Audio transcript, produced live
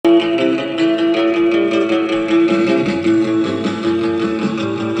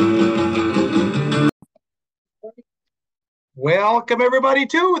Welcome everybody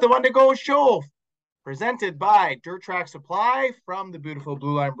to the One to Go Show, presented by Dirt Track Supply from the beautiful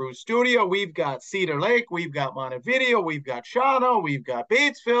Blue Line Brew Studio. We've got Cedar Lake, we've got Montevideo, we've got Shawano, we've got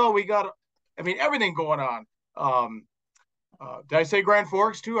Batesville, everything going on. Did I say Grand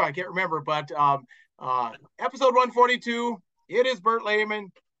Forks too? I can't remember, but episode 142. It is Bert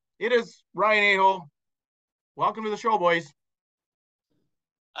Lehman. It is Ryan Aho. Welcome to the show, boys.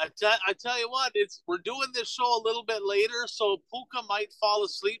 I tell you what, we're doing this show a little bit later, so Puka might fall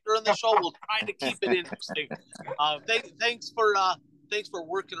asleep during the show. We'll try to keep it interesting. Thanks for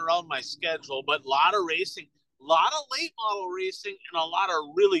working around my schedule, but a lot of racing, a lot of late model racing, and a lot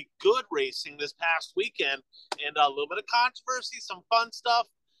of really good racing this past weekend, and a little bit of controversy, some fun stuff.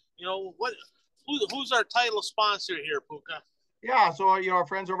 You know what? Who's our title sponsor here, Puka? Yeah, so our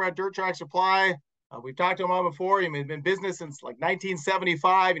friends over at Dirt Track Supply. We've talked to them all before. They've been in business since like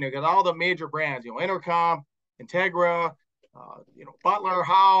 1975. Got all the major brands. Intercom, Integra, Butler,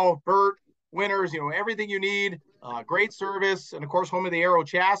 Howe, Burt, Winners. Everything you need. Great service, and of course, home of the Aero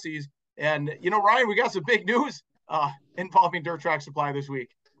chassis. And Ryan, we got some big news involving Dirt Track Supply this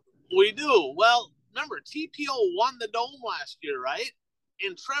week. We do. Well, remember TPO won the Dome last year, right?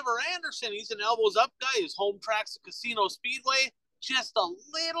 And Trevor Anderson, he's an elbows up guy. His home track's at Casino Speedway, just a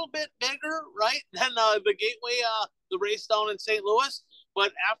little bit bigger, right, than the Gateway, the race down in St. Louis.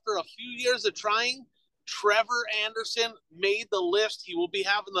 But after a few years of trying, Trevor Anderson made the list. He will be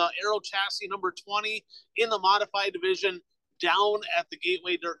having the Aero chassis number 20 in the modified division down at the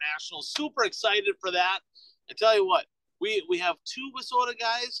Gateway Dirt Nationals. Super excited for that. I tell you what, we have two Wissota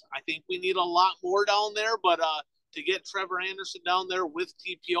guys. I think we need a lot more down there, but to get Trevor Anderson down there with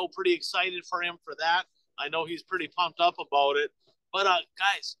TPO, pretty excited for him for that. I know he's pretty pumped up about it. But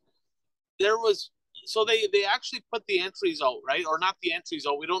guys, they actually put the entries out, right? Or not the entries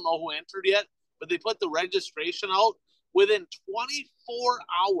out. We don't know who entered yet, but they put the registration out. Within 24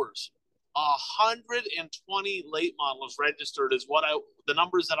 hours, 120 late models registered is the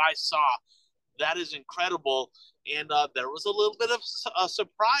numbers that I saw. That is incredible. And there was a little bit of a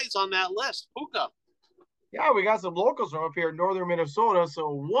surprise on that list. Puka. Yeah, we got some locals from up here in northern Minnesota. So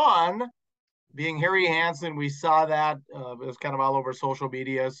one being Harry Hansen, we saw that. It was kind of all over social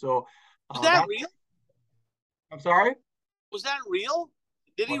media. So was that real? I'm sorry? Was that real?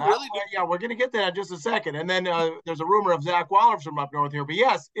 Did he really? Yeah, we're going to get to that in just a second. And then there's a rumor of Zach Wallers from up north here. But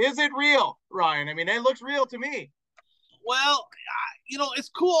yes, is it real, Ryan? I mean, it looks real to me. Well, it's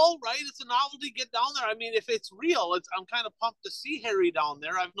cool, right? It's a novelty. Get down there. I mean, if it's real, I'm kind of pumped to see Harry down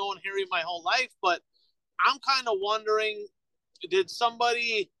there. I've known Harry my whole life, but I'm kind of wondering,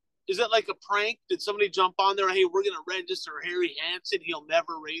 is it like a prank? Did somebody jump on there? Hey, we're going to register Harry Hansen. He'll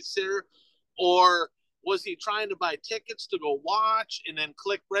never race there. Or was he trying to buy tickets to go watch and then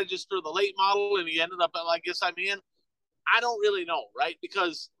click register the late model and he ended up at, I guess I'm in? I don't really know, right?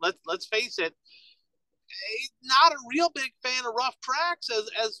 Because let's face it, he's not a real big fan of rough tracks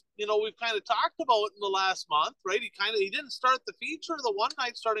as we've kind of talked about in the last month, right? He didn't start the feature the one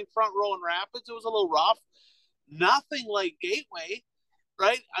night starting front row in Rapids. It was a little rough. Nothing like Gateway,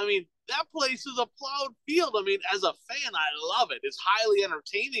 right? I mean, that place is a plowed field. I mean, as a fan, I love it. It's highly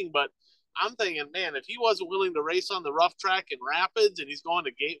entertaining, but I'm thinking, man, if he wasn't willing to race on the rough track in Rapids and he's going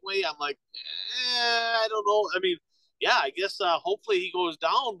to Gateway, I'm like, I don't know. I mean, yeah, I guess hopefully he goes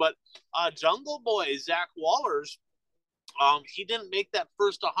down. But Jungle Boy, Zach Wallers, he didn't make that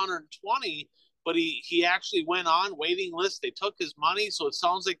first 120, but he actually went on waiting list. They took his money, so it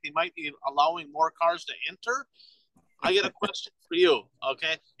sounds like they might be allowing more cars to enter. I get a question for you,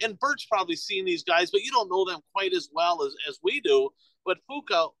 okay? And Bert's probably seen these guys, but you don't know them quite as well as we do. But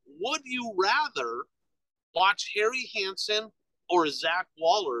Puka, would you rather watch Harry Hansen or Zach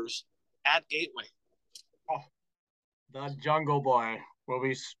Wallers at Gateway? Oh, the Jungle Boy will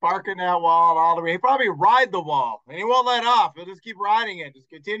be sparking that wall all the way. He'll probably ride the wall, and he won't let off. He'll just keep riding it. Just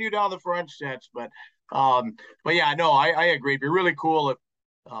continue down the front stretch. But yeah, no, I agree. It'd be really cool if,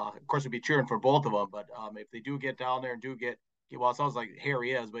 of course, we'd be cheering for both of them. But if they do get down there and do get well, it sounds like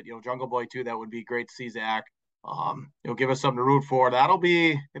Harry is, but Jungle Boy too. That would be great to see Zach. It'll give us something to root for. It'll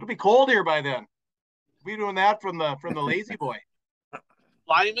be cold here by then. We'll be doing that from the Lazy Boy.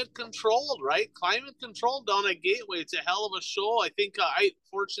 Climate controlled, right? Climate controlled down at Gateway. It's a hell of a show. I think I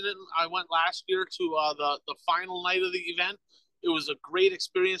went last year to the final night of the event. It was a great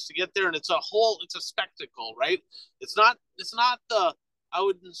experience to get there, and it's a spectacle, right? It's not I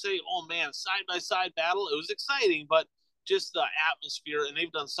wouldn't say, oh man, side by side battle. It was exciting, but just the atmosphere, and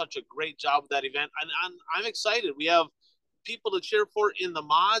they've done such a great job with that event. And I'm excited. We have people to cheer for in the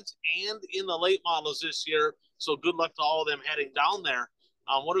mods and in the late models this year. So good luck to all of them heading down there.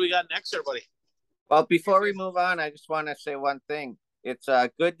 What do we got next, everybody? Well, before we move on, I just want to say one thing. It's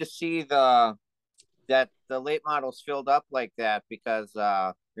good to see that the late models filled up like that because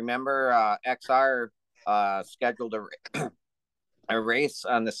remember XR scheduled a race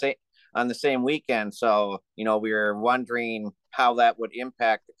on the same weekend. So, we were wondering how that would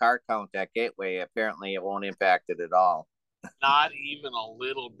impact the car count at Gateway. Apparently, it won't impact it at all. Not even a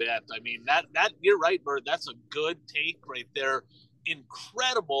little bit. I mean, that you're right, Bird. That's a good take right there.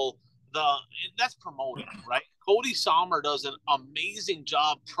 Incredible. That's promoting, right? Cody Sommer does an amazing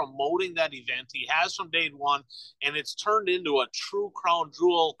job promoting that event. He has from day one, and it's turned into a true crown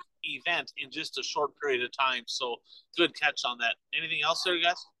jewel event in just a short period of time. So good catch on that. Anything else there,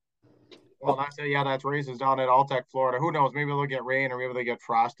 guys? Well, that's it. Yeah, that's races down at Altech, Florida. Who knows? Maybe they'll get rain or maybe they get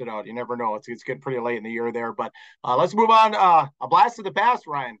frosted out. You never know. It's getting pretty late in the year there. But let's move on. A blast of the past,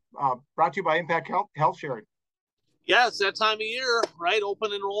 Ryan. Brought to you by Impact Health Sharing. Yeah, it's that time of year, right?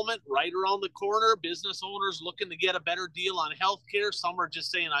 Open enrollment right around the corner. Business owners looking to get a better deal on healthcare. Some are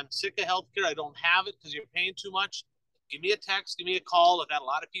just saying, I'm sick of healthcare. I don't have it because you're paying too much. Give me a text. Give me a call. I've had a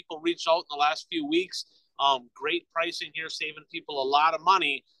lot of people reach out in the last few weeks. Great pricing here, saving people a lot of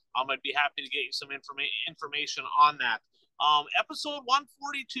money. I'd be happy to get you some information on that. Episode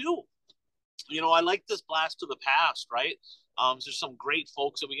 142. I like this blast of the past, right? There's some great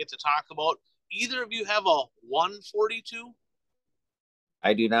folks that we get to talk about. Either of you have a 142?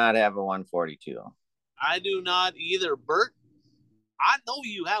 I do not have a 142. I do not either. Bert, I know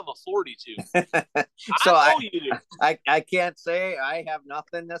you have a 42. So I know you do. I can't say I have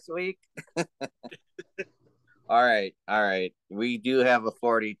nothing this week. All right. We do have a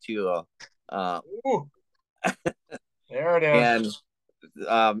 42. There it is.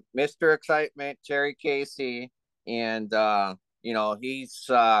 And Mr. Excitement, Terry Casey, and he's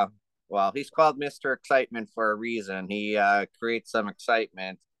he's called Mr. Excitement for a reason. He creates some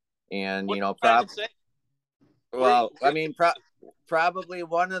excitement, and probably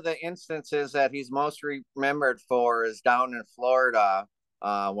one of the instances that he's most remembered for is down in Florida.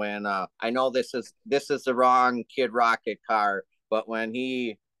 When I know this is the wrong Kid Rocket car, but when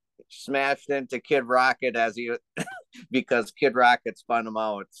he smashed into Kid Rocket because Kid Rocket spun him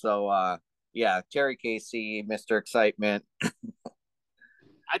out. So Terry Casey, Mr. Excitement.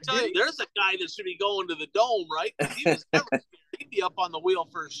 I tell you, there's a guy that should be going to the Dome, right? He was never scared. He'd be up on the wheel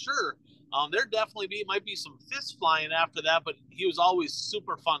for sure. There definitely might be some fists flying after that, but he was always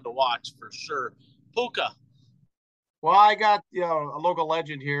super fun to watch for sure. Puka. Well, I got a local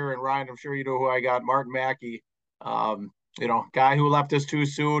legend here, and Ryan, I'm sure you know who I got, Martin Mackey. Guy who left us too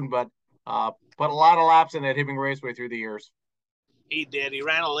soon, but put a lot of laps in that Hibbing Raceway through the years. He did. He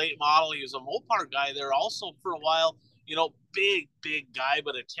ran a late model. He was a Mopar guy there also for a while. Big guy,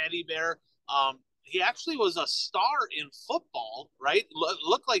 but a teddy bear. He actually was a star in football, right?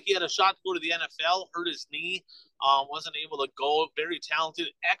 Looked like he had a shot to go to the NFL, hurt his knee, wasn't able to go. Very talented,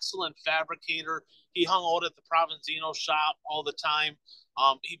 excellent fabricator. He hung out at the Provenzino shop all the time.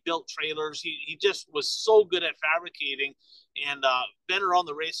 He built trailers. He just was so good at fabricating and been around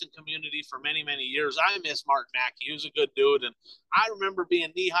the racing community for many, many years. I miss Martin Mackey. He was a good dude. And I remember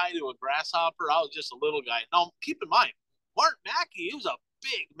being knee-high to a grasshopper. I was just a little guy. Now, keep in mind, Martin Mackey, he was a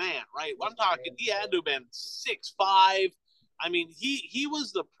big man, right? I'm talking, he had to have been 6'5". I mean, he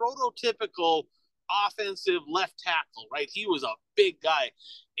was the prototypical offensive left tackle, right? He was a big guy.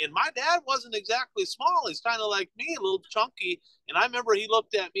 And my dad wasn't exactly small. He's kind of like me, a little chunky. And I remember he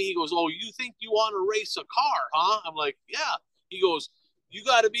looked at me, he goes, "Oh, you think you want to race a car, huh?" I'm like, "Yeah." He goes, "You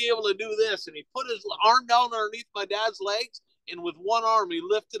got to be able to do this." And he put his arm down underneath my dad's legs, and with one arm, he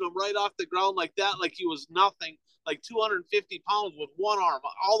lifted him right off the ground like that, like he was nothing, like 250 pounds with one arm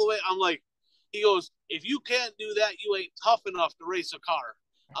all the way. I'm like, he goes, "If you can't do that, you ain't tough enough to race a car."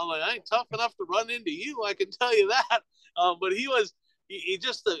 I'm like, "I ain't tough enough to run into you, I can tell you that." But he's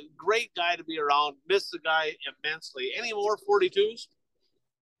just a great guy to be around. Miss the guy immensely. Any more 42s?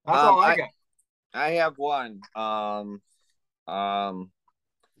 That's all I got. I have one.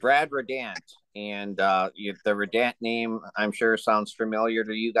 Brad Redant, and the Redant name I'm sure sounds familiar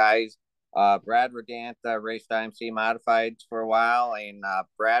to you guys. Brad Redant raced IMC Modifieds for a while, and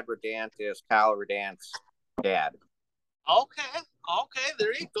Brad Redant is Kyle Redant's dad. Okay,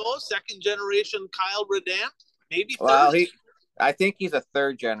 there you go. Second generation Kyle Redant, maybe third. Well, I think he's a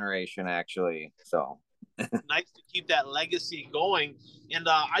third generation actually. So nice to keep that legacy going. And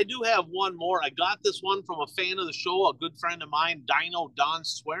I do have one more. I got this one from a fan of the show, a good friend of mine, Dino Don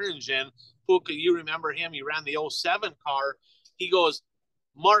Swearingen. Puka, you remember him? He ran the 07 car. He goes,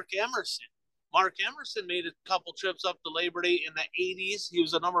 "Mark Emerson, Mark Emerson made a couple trips up to Labor Day in the 80s. He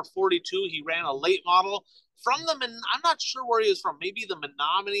was a number 42. He ran a late model from the, I'm not sure where he was from, maybe the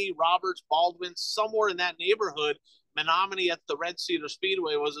Menominee, Roberts, Baldwin, somewhere in that neighborhood. Menominee at the Red Cedar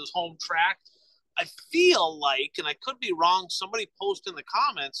Speedway was his home track. I feel like, and I could be wrong, somebody post in the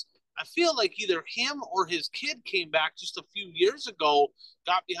comments, I feel like either him or his kid came back just a few years ago,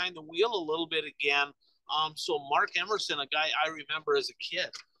 got behind the wheel a little bit again. So Mark Emerson, a guy I remember as a kid.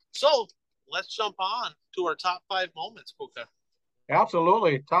 So let's jump on to our top 5 moments, Puka.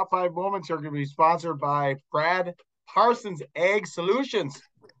 Absolutely. Top 5 moments are going to be sponsored by Brad Parsons Ag Solutions.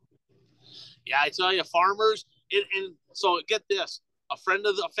 Yeah, I tell you, farmers, and so get this. A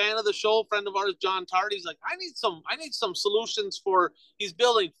fan of the show, friend of ours, John Tardy's like, I need some solutions for, he's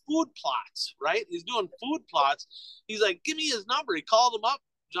building food plots, right? He's doing food plots. He's like, give me his number. He called him up.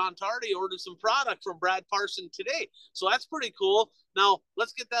 John Tardy ordered some product from Brad Parson today. So that's pretty cool. Now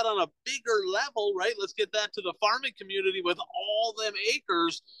let's get that on a bigger level, right? Let's get that to the farming community with all them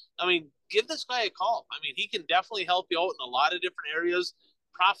acres. I mean, give this guy a call. I mean, he can definitely help you out in a lot of different areas.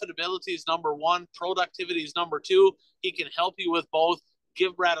 Profitability is number 1. Productivity is number 2. He can help you with both.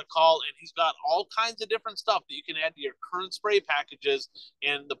 Give Brad a call, and he's got all kinds of different stuff that you can add to your current spray packages,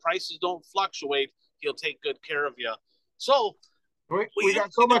 and the prices don't fluctuate. He'll take good care of you. So we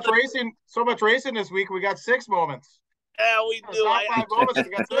got so much racing this week. We got 6 moments. Yeah, we do. Top 5 moments. We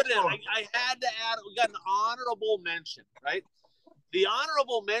got 6 moments. I had to add. We got an honorable mention, right? The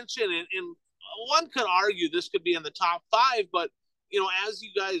honorable mention, and one could argue this could be in the top 5, but as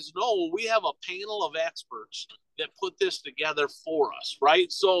you guys know, we have a panel of experts that put this together for us,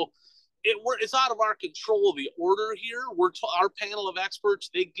 right? So it's out of our control, the order here. Our panel of experts,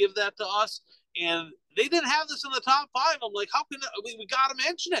 they give that to us, and they didn't have this in the top 5. I'm like, how can we got to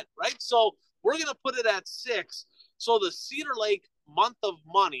mention it, right? So we're going to put it at 6. So the Cedar Lake Month of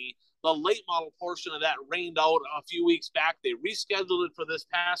Money, the late model portion of that rained out a few weeks back. They rescheduled it for this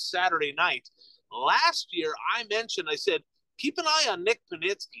past Saturday night. Last year, I said, keep an eye on Nick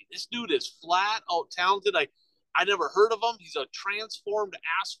Panitsky. This dude is flat out talented. I never heard of him. He's a transformed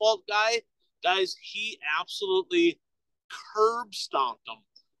asphalt guy. Guys, he absolutely curb stomped him.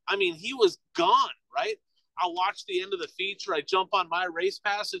 I mean, he was gone, right? I watched the end of the feature. I jump on my race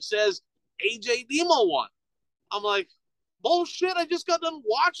pass. It says AJ Demo won. I'm like, bullshit. I just got done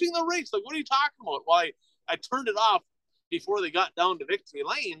watching the race. Like, what are you talking about? Well, I turned it off before they got down to victory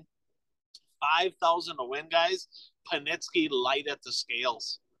lane. 5,000 to win, guys. Panitsky light at the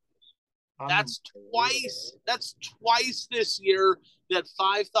scales. That's twice this year that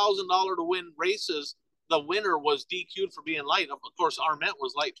 $5,000 to win races. The winner was DQ'd for being light. Of course, Arment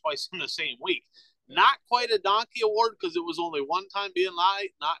was light twice in the same week. Not quite a donkey award because it was only one time being light,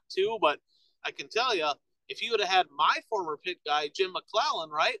 not 2. But I can tell you, if he would have had my former pit guy, Jim McClellan,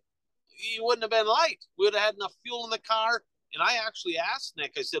 right, he wouldn't have been light. We would have had enough fuel in the car. And I actually asked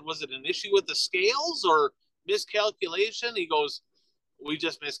Nick, I said, was it an issue with the scales or miscalculation? He goes, we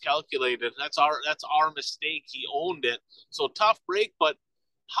just miscalculated. That's our mistake. He owned it. So tough break, but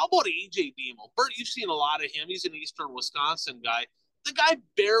how about AJ Demo? Bert, you've seen a lot of him. He's an Eastern Wisconsin guy. The guy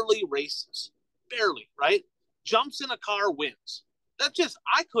barely races. Barely, right? Jumps in a car, wins. That's just,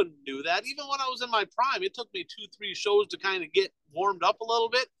 I couldn't do that. Even when I was in my prime, it took me 2-3 shows to kind of get warmed up a little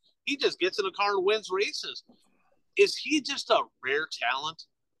bit. He just gets in a car and wins races. Is he just a rare talent?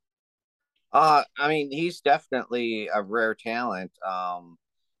 I mean, he's definitely a rare talent. And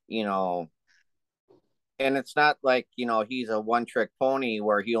it's not like, he's a one-trick pony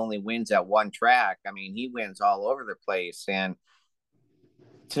where he only wins at one track. I mean, he wins all over the place. And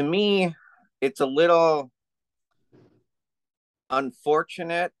to me, it's a little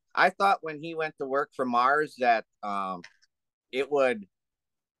unfortunate. I thought when he went to work for Mars that it would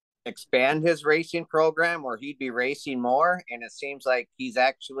expand his racing program or he'd be racing more, and it seems like he's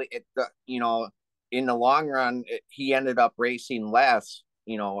actually in the long run he ended up racing less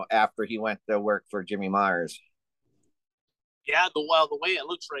after he went to work for Jimmy Myers. Yeah, the way it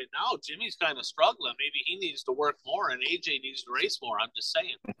looks right now, Jimmy's kind of struggling. Maybe he needs to work more and AJ needs to race more. I'm just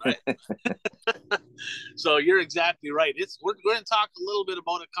saying, right? So you're exactly right. We're going to talk a little bit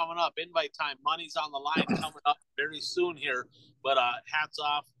about it coming up. Invite time, money's on the line coming up very soon here. But hats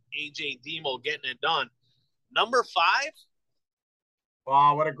off, AJ Demo getting it done. Number 5.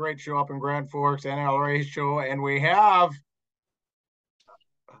 Wow, what a great show up in Grand Forks, NLRA show. And we have,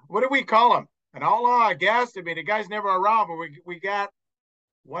 what do we call him? An outlaw guest. I mean, the guy's never around, but we got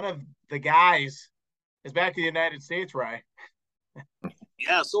one of the guys is back to the United States, right?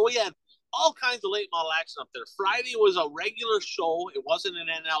 Yeah, so we had all kinds of late model action up there. Friday was a regular show. It wasn't an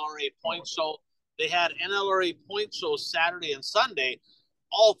NLRA point show. They had NLRA point shows Saturday and Sunday.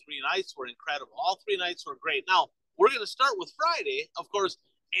 all 3 nights were incredible. All 3 nights were great. Now, we're going to start with Friday. Of course,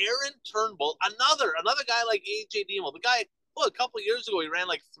 Aaron Turnbull, another guy like AJ Demo. The guy, well, a couple of years ago, he ran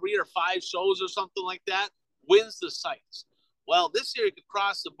like 3 or 5 shows or something like that, wins the sites. Well, this year he could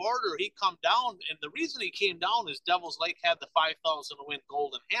cross the border. He come down, and the reason he came down is Devil's Lake had the 5,000 to win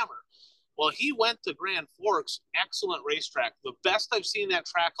Golden Hammer. Well, he went to Grand Forks, excellent racetrack, the best I've seen that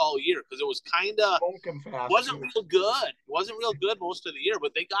track all year, because it was kind of wasn't real good. It wasn't real good most of the year,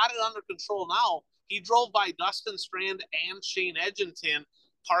 but they got it under control now. He drove by Dustin Strand and Shane Edgington,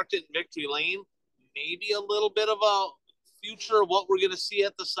 parked it in Victory Lane. Maybe a little bit of a future of what we're going to see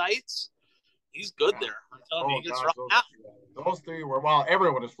at the sites. He's good there. I'm telling you, he gets those 3 were, well,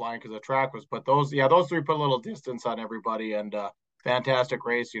 everyone was flying because the track was, but those 3 put a little distance on everybody, and fantastic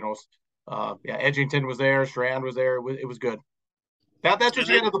race. Edgington was there, Strand was there. It was good. That's what you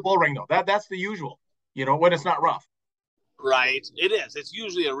get at the bull ring, though. That's the usual, when it's not rough. Right. It is. It's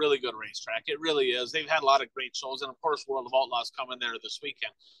usually a really good racetrack. It really is. They've had a lot of great shows, and of course, World of Outlaws coming there this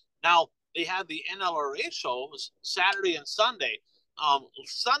weekend. Now, they had the NLRA shows Saturday and Sunday.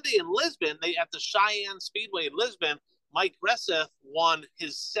 Sunday in Lisbon, at the Cheyenne Speedway in Lisbon, Mike Gresseth won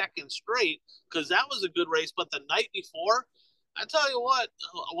his 2nd straight, because that was a good race. But the night before, I tell you what,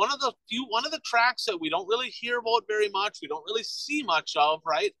 one of the tracks that we don't really hear about very much, we don't really see much of,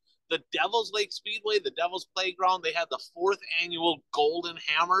 right? The Devil's Lake Speedway, the Devil's Playground, they had the 4th annual Golden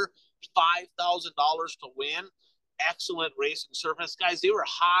Hammer, $5,000 to win. Excellent racing surface. Guys, they were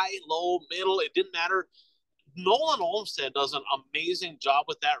high, low, middle. It didn't matter. Nolan Olmsted does an amazing job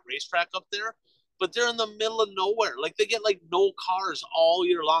with that racetrack up there, but they're in the middle of nowhere. Like, they get like no cars all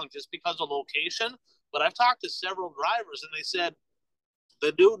year long just because of location. But I've talked to several drivers, and they said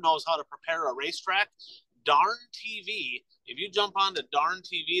the dude knows how to prepare a racetrack. Darn TV. If you jump onto Darn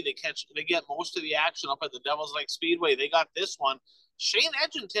TV, they get most of the action up at the Devil's Lake Speedway. They got this one. Shane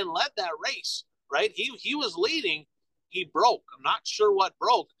Edgington led that race, right? He was leading. He broke. I'm not sure what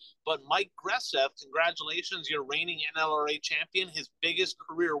broke, but Mike Gresseth, congratulations, you're reigning NLRA champion. His biggest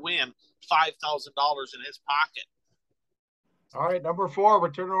career win, $5,000 in his pocket. All right, number 4,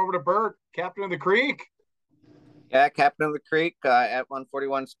 we're turning over to Bert, Captain of the Creek. Yeah, Captain of the Creek at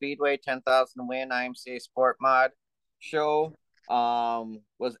 141 Speedway, 10,000 win IMCA Sport Mod show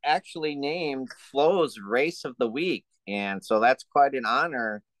was actually named Flo's Race of the Week. And so that's quite an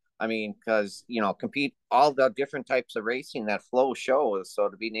honor. I mean, because, compete all the different types of racing that Flo shows. So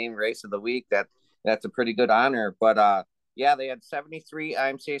to be named Race of the Week, that's a pretty good honor. But they had 73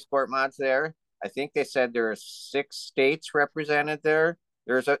 IMCA Sport Mods there. I think they said there are 6 states represented there.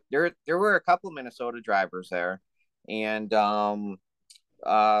 There were a couple Minnesota drivers there. And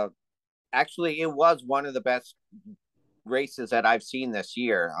actually, it was one of the best races that I've seen this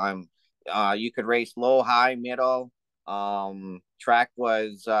year. You could race low, high, middle. Track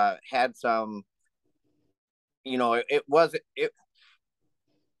was had some, you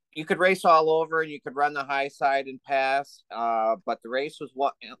could race all over, and you could run the high side and pass. But the race was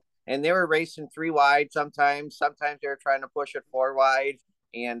one, and they were racing 3 wide sometimes. Sometimes they were trying to push it 4 wide,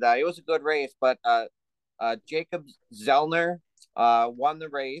 and it was a good race. But Jacob Zellner won the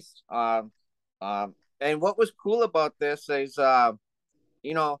race. And what was cool about this is, as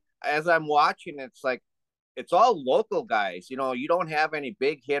I'm watching, it's like, it's all local guys. You don't have any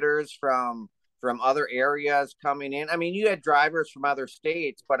big hitters from other areas coming in. I mean, you had drivers from other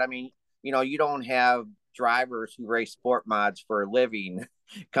states, but I mean, you don't have drivers who race sport mods for a living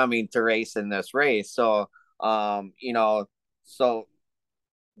coming to race in this race. So, so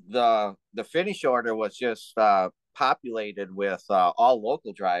the finish order was just populated with all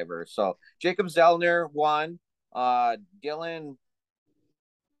local drivers. So Jacob Zellner won. Dylan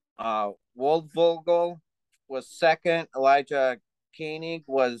Woldvogel was second. Elijah Koenig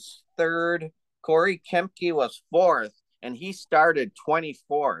was third. Corey Kempke was fourth, and he started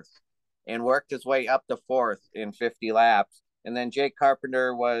 24th and worked his way up to fourth in 50 laps. And then Jake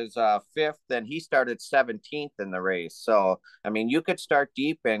Carpenter was fifth, and he started 17th in the race. So, I mean, you could start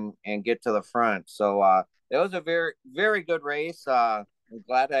deep and get to the front. So it was a very, very good race. I'm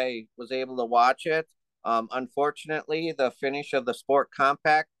glad I was able to watch it. Unfortunately, the finish of the Sport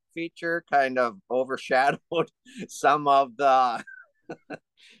Compact feature kind of overshadowed some of the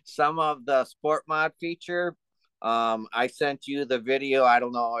Sport Mod feature. I sent you the video. I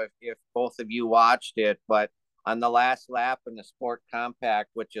don't know if both of you watched it, but on the last lap in the Sport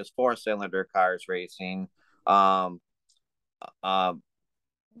Compact, which is 4-cylinder cars racing, the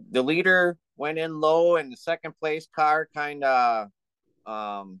leader went in low, and the second place car kind of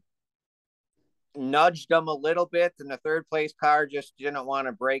nudged them a little bit, and the third place car just didn't want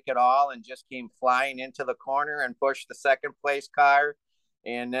to break at all and just came flying into the corner and pushed the second place car.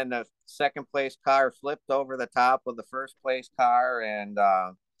 and then the second place car flipped over the top of the first place car, and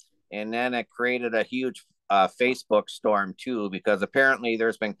then it created a huge Facebook storm too, because apparently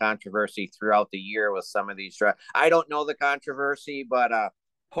there's been controversy throughout the year with some of these. I don't know the controversy, but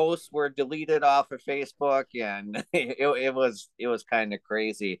posts were deleted off of Facebook, and it was kind of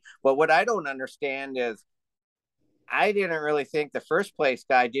crazy. But what I don't understand is I didn't really think the first place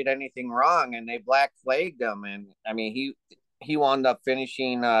guy did anything wrong, and they black flagged him. And I mean, he wound up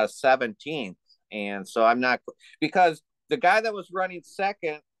finishing 17th, and so I'm not, because the guy that was running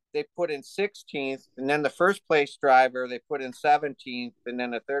second, they put in 16th, and then the first place driver they put in 17th, and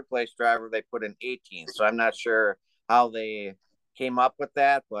then the third place driver they put in 18th. So I'm not sure how they came up with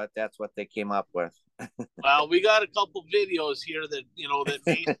that, but that's what they came up with. Well, we got a couple videos here that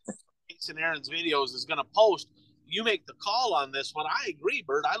Mason Aaron's videos is going to post. You make the call on this one. I agree,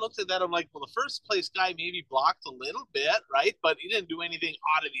 Bert. I looked at that. I'm like, well, the first place guy maybe blocked a little bit, right? But he didn't do anything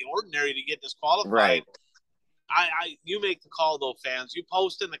out of the ordinary to get disqualified. Right. You make the call though, fans. You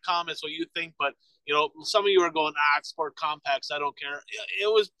post in the comments what you think, but some of you are going, it's Sport Compacts, I don't care. It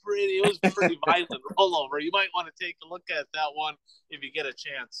was pretty violent rollover. You might want to take a look at that one if you get a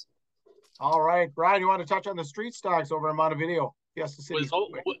chance. All right, Brian, you want to touch on the street stocks over in Montevideo? Yes, the city.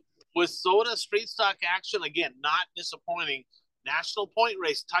 With Soda street stock action, again, not disappointing. National point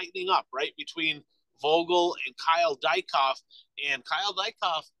race tightening up, right, between Vogel and Kyle Dykhoff. And Kyle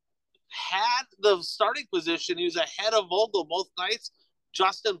Dykhoff had the starting position. He was ahead of Vogel both nights.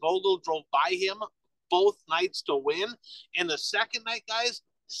 Justin Vogel drove by him both nights to win. And the second night, guys,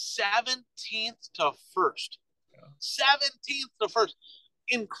 17th to first. Yeah. 17th to first.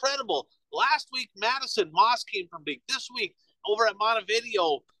 Incredible. Last week, Madison Moss came from deep. This week, over at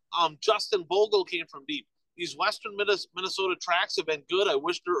Montevideo, Justin Vogel came from deep. These Western Minnesota tracks have been good. I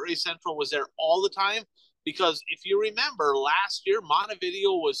wish Dirt Race Central was there all the time, because if you remember last year,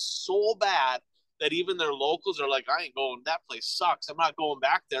 Montevideo was so bad that even their locals are like, I ain't going. That place sucks. I'm not going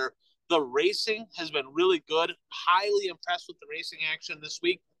back there. The racing has been really good. Highly impressed with the racing action this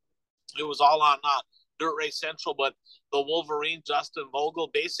week. It was all on Dirt Race Central, but the Wolverine, Justin Vogel,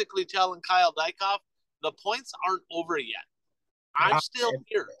 basically telling Kyle Dykhoff, the points aren't over yet. I'm still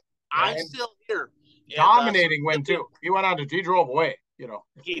here. I'm still here. Dominating win too. He went on he drove away.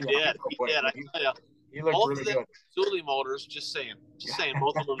 He did. I tell you, he looked really good. Zuli Motors. Just saying.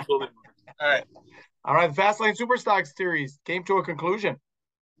 Both of them Zuli Motors. All right. The Fastlane Superstock Series came to a conclusion.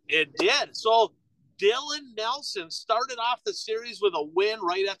 It did. So Dylan Nelson started off the series with a win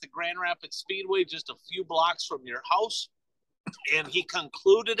right at the Grand Rapids Speedway, just a few blocks from your house, and he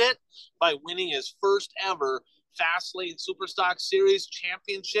concluded it by winning his first ever Fastlane Superstock Series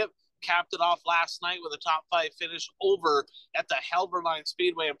championship. Capped it off last night with a top 5 finish over at the Helberline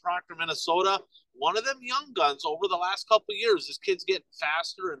Speedway in Proctor, Minnesota. One of them young guns over the last couple of years. This kid's getting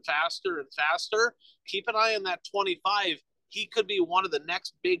faster and faster and faster. Keep an eye on that 25. He could be one of the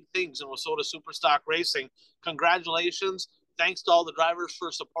next big things in WISSOTA Superstock Racing. Congratulations. Thanks to all the drivers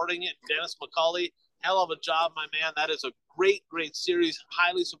for supporting it. Dennis McCauley, hell of a job, my man. That is a great, great series.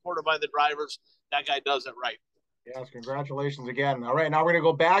 Highly supported by the drivers. That guy does it right. Yes, congratulations again. All right, now we're going to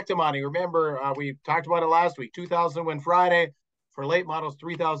go back to Monty. Remember, we talked about it last week. 2,000 to win Friday for late models,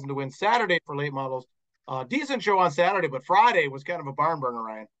 3,000 to win Saturday for late models. Decent show on Saturday, but Friday was kind of a barn burner,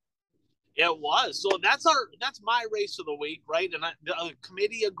 Ryan. It was. So that's my race of the week, right? And the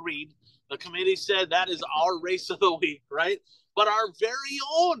committee agreed. The committee said that is our race of the week, right? But our very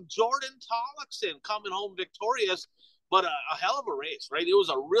own Jordan Tollefson coming home victorious. But a hell of a race, right? It was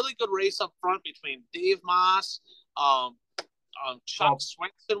a really good race up front between Dave Moss, Chuck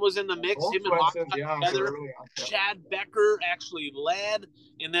Swenson was in the mix. Him and Moss together. Chad Becker actually led,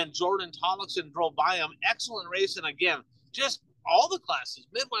 and then Jordan Tollefson drove by him. Excellent race, and again, just all the classes.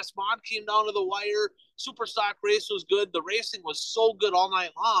 Midwest Mod came down to the wire. Superstock race was good. The racing was so good all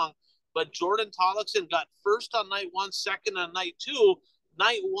night long. But Jordan Tollefson got first on night 1, second on night 2.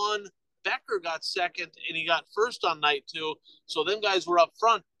 Night 1. Becker got second, and he got first on night 2. So them guys were up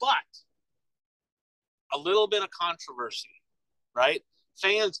front, but a little bit of controversy, right?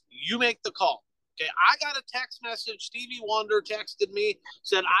 Fans, you make the call. Okay, I got a text message. Stevie Wonder texted me,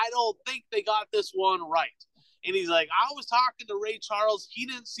 said, I don't think they got this one right. And he's like, I was talking to Ray Charles. He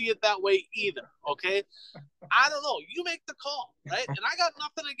didn't see it that way either, okay? I don't know. You make the call, right? And I got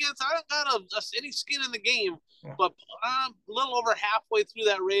nothing against – I don't got any skin in the game. Yeah. But I'm a little over halfway through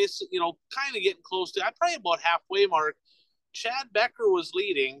that race, kind of getting close to – I'm probably about halfway mark. Chad Becker was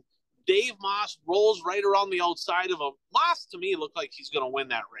leading. Dave Moss rolls right around the outside of him. Moss, to me, looked like he's going to win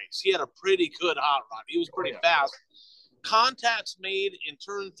that race. He had a pretty good hot rod. He was pretty fast. Contacts made in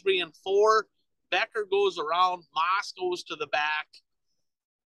turn 3 and 4. Becker goes around. Moss goes to the back.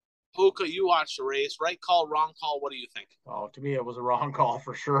 Puka, you watched the race. Right call, wrong call. What do you think? Oh, to me, it was a wrong call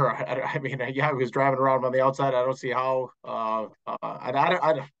for sure. I mean, yeah, he was driving around on the outside. I don't see how. I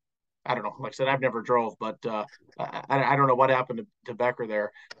don't know. Like I said, I've never drove, but I don't know what happened to Becker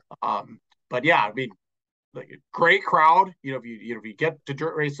there. But yeah, I mean, like great crowd. If you get to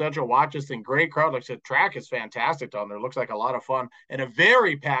Dirt Race Central, watch this thing. Great crowd. Like I said, track is fantastic down there. Looks like a lot of fun and a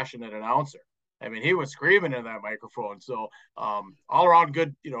very passionate announcer. I mean, he was screaming in that microphone. So all around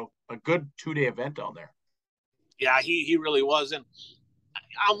good, a good 2-day event down there. Yeah, he really was. And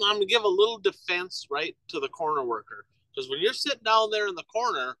I'm going to give a little defense, right, to the corner worker. Because when you're sitting down there in the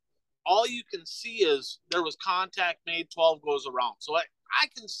corner, all you can see is there was contact made, 12 goes around. So I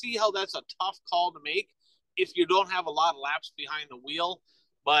can see how that's a tough call to make if you don't have a lot of laps behind the wheel.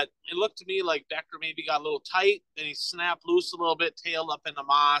 But it looked to me like Becker maybe got a little tight, then he snapped loose a little bit, tailed up in the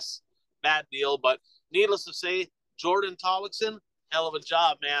moss. Bad deal. But needless to say, Jordan Tollickson, hell of a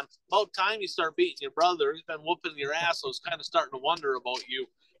job, man. About time you start beating your brother. He's been whooping your ass, so I was kind of starting to wonder about you.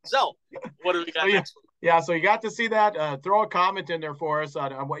 So, what do we got next? Yeah, so you got to see that. Throw a comment in there for us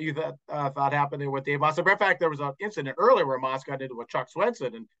on what you thought happened there with Dave Moss. In fact, there was an incident earlier where Moss got into with Chuck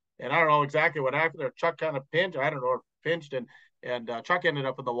Swenson, and I don't know exactly what happened there. Chuck kind of pinched. I don't know, pinched, and Chuck ended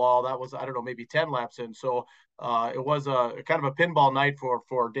up in the wall. That was, I don't know, maybe 10 laps in. So it was a kind of a pinball night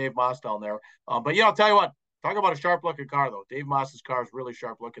for Dave Moss down there. But I'll tell you what. Talk about a sharp looking car though. Dave Moss's car is really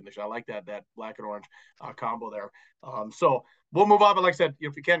sharp looking. I like that black and orange combo there. So we'll move on. But like I said,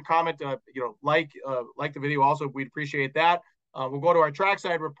 if you can comment, like the video also, we'd appreciate that. We'll go to our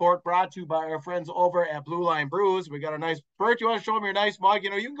trackside report brought to you by our friends over at Blue Line Brews. We got a nice, Bert, you want to show them your nice mug?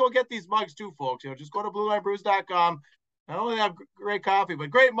 You can go get these mugs too, folks. Just go to bluelinebrews.com. Not only have great coffee, but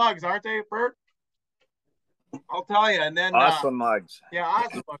great mugs, aren't they, Bert? I'll tell you. And then awesome mugs. Yeah,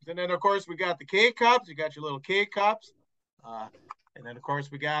 awesome mugs. And then of course we got the K cups. You got your little K cups. And then of course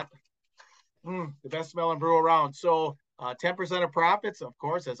we got the best smelling brew around. So 10% of profits, of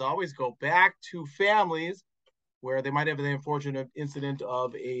course, as always, go back to families where they might have the unfortunate incident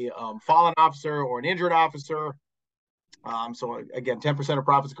of a fallen officer or an injured officer. So again, 10% of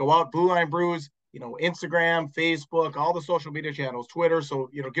profits go out. Blue Line Brews, Instagram, Facebook, all the social media channels, Twitter. So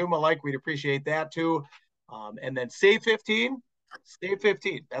give them a like. We'd appreciate that too. And then save 15. That's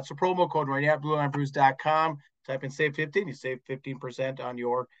the promo code right now at bluelinebrews.com. Type in save 15. You save 15% on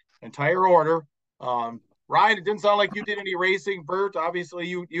your entire order. Ryan, it didn't sound like you did any racing. Bert, obviously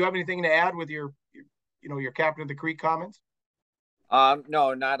you have anything to add with your Captain of the Creek comments?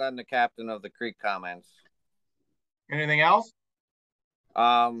 No, not on the Captain of the Creek comments. Anything else?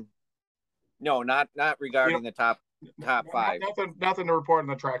 No, not regarding the top five. Nothing to report on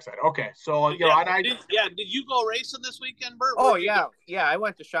the track side. Okay, so did you go racing this weekend, Bert? Oh yeah, I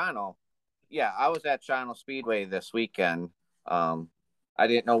went to Shawano. Yeah, I was at Shawano Speedway this weekend. I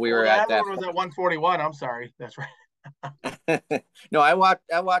didn't know we were at that. One was at 141. I'm sorry, that's right. No, I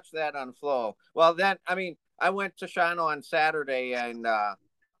watched that on Flow. Well, then I went to Shawano on Saturday, and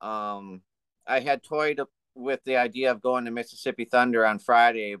I had toyed with the idea of going to Mississippi Thunder on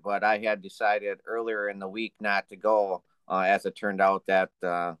Friday, but I had decided earlier in the week not to go. As it turned out, that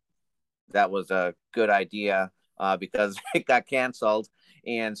was a good idea because it got canceled.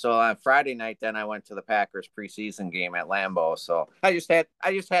 And so on Friday night, then I went to the Packers preseason game at Lambeau. So I just had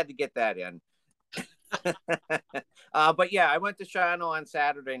to get that in. But yeah, I went to Shawano on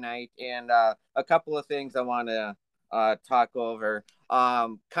Saturday night, and a couple of things I want to talk over.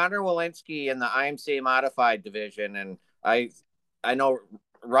 Connor Walensky in the IMCA modified division, and I know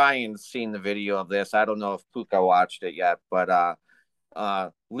Ryan's seen the video of this. I don't know if Puka watched it yet, but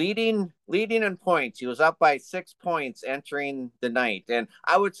leading in points. He was up by 6 points entering the night, and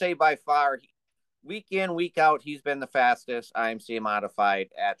I would say by far, week in, week out, he's been the fastest IMCA modified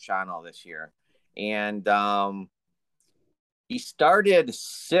at Shawano this year. And he started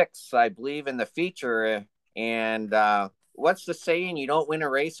sixth, I believe, in the feature. And what's the saying? You don't win a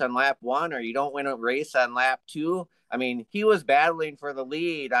race on lap 1, or you don't win a race on lap 2. I mean, he was battling for the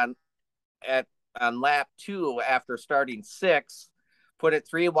lead on lap 2 after starting 6th, put it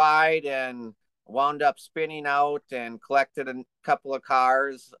 3 wide, and wound up spinning out and collected a couple of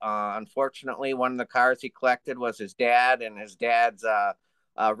cars. Unfortunately, one of the cars he collected was his dad, and his dad's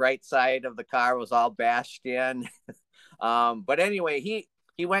right side of the car was all bashed in. But anyway, he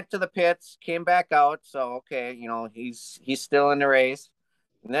went to the pits, came back out. So, okay, he's still in the race.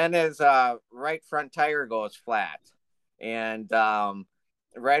 And then his right front tire goes flat, and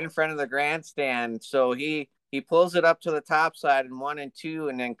right in front of the grandstand. So he pulls it up to the top side in 1 and 2,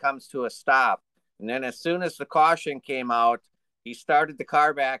 and then comes to a stop. And then as soon as the caution came out, he started the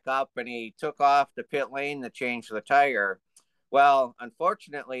car back up, and he took off the pit lane to change the tire. Well,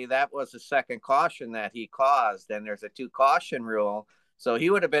 unfortunately, that was the second caution that he caused, and there's a 2 caution rule. So he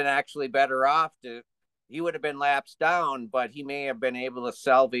would have been actually better off to. He would have been laps down, but he may have been able to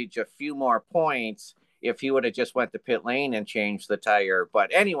salvage a few more points if he would have just went to pit lane and changed the tire.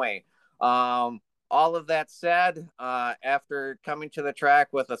 But anyway, all of that said, after coming to the track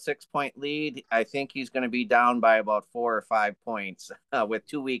with a 6-point lead, I think he's going to be down by about 4 or 5 points with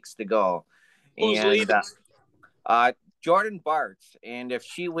 2 weeks to go. Who's And leading? Jordan Bartz, and if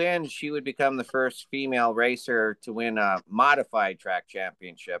she wins, she would become the first female racer to win a modified track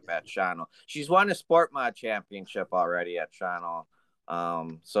championship at Shawano. She's won a sport mod championship already at Shawano,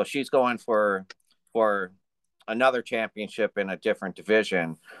 so she's going for another championship in a different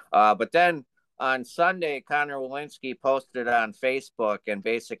division. But then on Sunday, Connor Walensky posted on Facebook and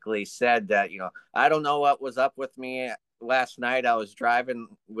basically said that, I don't know what was up with me last night. I was driving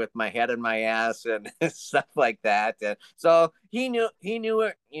with my head in my ass and stuff like that. And so he knew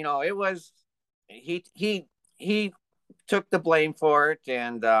it, it was, he took the blame for it.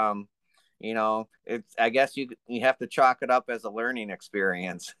 And, it's, I guess you have to chalk it up as a learning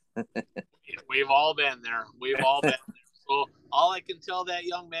experience. We've all been there. So all I can tell that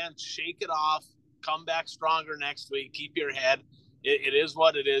young man, shake it off, come back stronger next week, keep your head. It is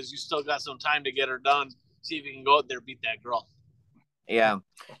what it is. You still got some time to get her done. See if you can go out there, beat that girl. Yeah.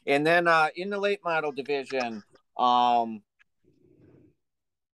 And then in the late model division, Todd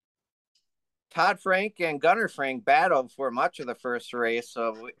Frank and Gunnar Frank battled for much of the first race.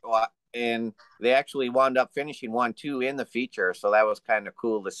 And they actually wound up finishing 1-2 in the feature. So that was kind of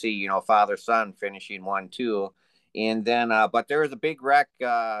cool to see, father son finishing 1-2. And then, but there was a big wreck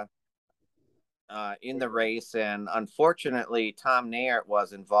in the race. And unfortunately, Tom Nayert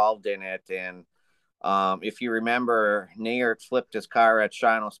was involved in it. And if you remember, Nayert flipped his car at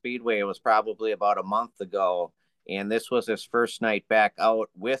Shawano Speedway. It was probably about a month ago. And this was his first night back out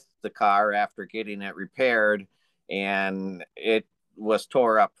with the car after getting it repaired. And it was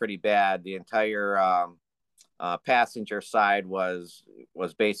tore up pretty bad. The entire passenger side was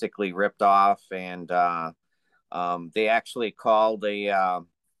basically ripped off. And they actually called they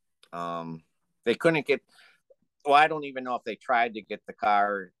couldn't get, well, I don't even know if they tried to get the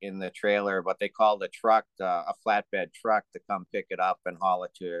car in the trailer, but they called a truck, a flatbed truck, to come pick it up and haul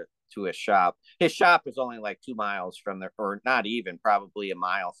it to his shop. His shop is only like 2 miles from or not even, probably a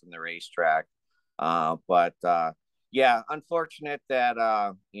mile from the racetrack. But yeah, unfortunate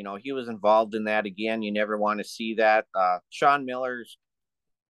that, he was involved in that again. You never want to see that. Sean Miller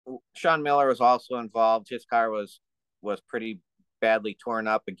was also involved. His car was pretty badly torn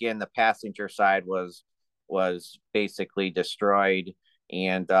up. Again, the passenger side was basically destroyed.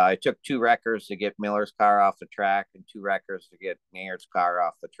 And it took 2 wreckers to get Miller's car off the track and 2 wreckers to get Nayert's car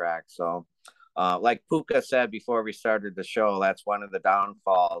off the track. So like Puka said before we started the show, that's one of the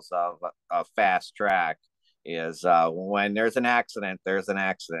downfalls of a fast track is when there's an accident, there's an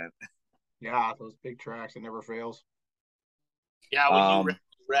accident. Yeah, those big tracks, it never fails. Yeah, when you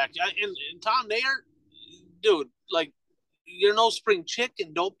wreck. And Tom Nayert, dude, like, you're no spring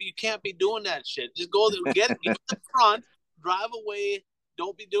chicken. You can't be doing that shit. Just go there, get in the front, drive away.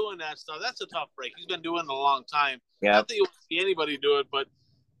 Don't be doing that stuff. That's a tough break. He's been doing it a long time. Yeah. Not that you want to see anybody do it, but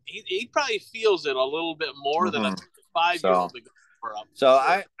he probably feels it a little bit more than a 5-year-old. So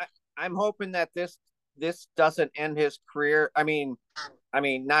I'm hoping that this doesn't end his career. I mean,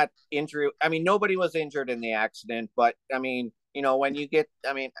 not injury. I mean, nobody was injured in the accident, but I mean, when you get,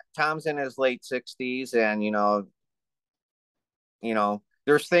 Tom's in his late 60s, and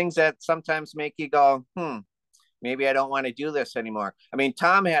there's things that sometimes make you go, maybe I don't want to do this anymore. I mean,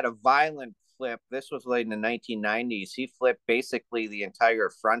 Tom had a violent flip. This was late in the 1990s. He flipped basically the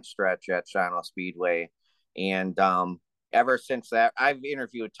entire front stretch at Shawano Speedway. And ever since that, I've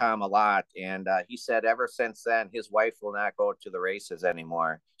interviewed Tom a lot. And he said ever since then, his wife will not go to the races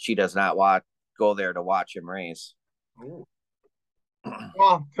anymore. She does not go there to watch him race. Ooh.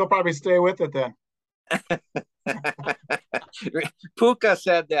 Well, he'll probably stay with it then. Puka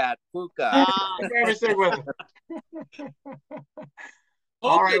said that. Puka. Probably stay with it.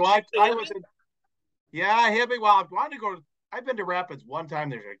 All right. Well, I was. Yeah, Hibbing. Well, I wanted to go. I've been to Rapids one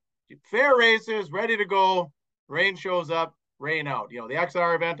time. There's fair races, ready to go. Rain shows up, rain out. The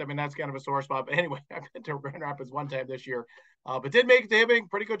XR event. I mean, that's kind of a sore spot. But anyway, I've been to Grand Rapids one time this year, but did make it to Hibbing.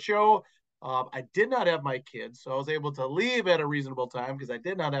 Pretty good show. I did not have my kids, so I was able to leave at a reasonable time because I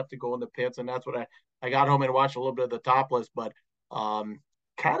did not have to go in the pits, and that's what I got home and watched a little bit of the topless. But kind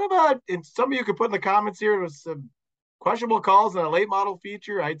of and some of you could put in the comments here, it was some questionable calls in a late model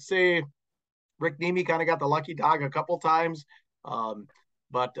feature. I'd say Rick Nemi kind of got the lucky dog a couple times, but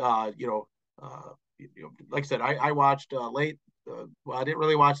like I said, I watched late well, I didn't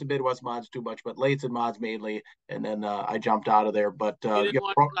really watch the Midwest mods too much, but Lates and mods mainly. And then I jumped out of there. But You didn't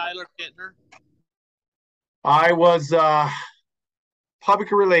watch Tyler Kittner? I was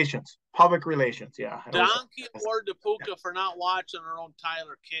public relations. Yeah. Donkey award to Puka for not watching her own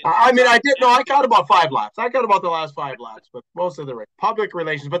Tyler Kittner. I mean, I did. No, I got about 5 laps. I got about the last 5 laps, but most of the public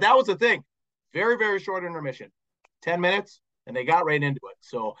relations. But that was the thing. Very, very short intermission. 10 minutes, and they got right into it.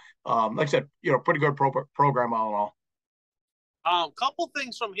 So, like I said, pretty good program all in all. Couple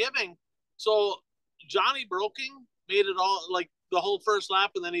things from Hibbing. So, Johnny Broking made it all, like, the whole first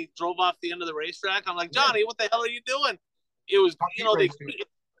lap, and then he drove off the end of the racetrack. I'm like, Johnny, what the hell are you doing? It was, it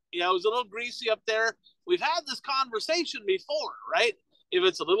was a little greasy up there. We've had this conversation before, right? If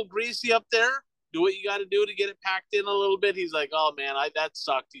it's a little greasy up there, do what you got to do to get it packed in a little bit. He's like, oh man, that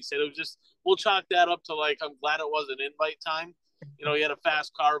sucked. He said it was just, we'll chalk that up to, like, I'm glad it wasn't invite time. He had a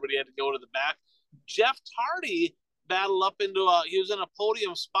fast car, but he had to go to the back. Jeff Tardy battled up into he was in a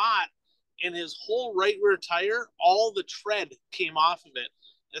podium spot, and his whole right rear tire, all the tread came off of it.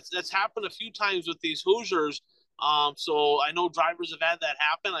 That's happened a few times with these Hoosiers. So I know drivers have had that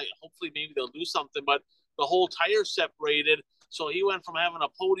happen. Hopefully maybe they'll do something, but the whole tire separated. So he went from having a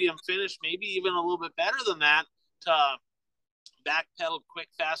podium finish, maybe even a little bit better than that, to backpedal quick,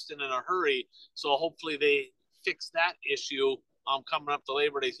 fast, and in a hurry. So hopefully they fix that issue coming up to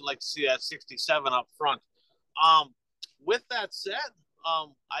Labor Day. You'd like to see that 67 up front. With that said, I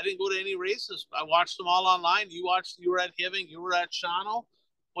didn't go to any races. I watched them all online. You were at Hibbing, you were at Shawano.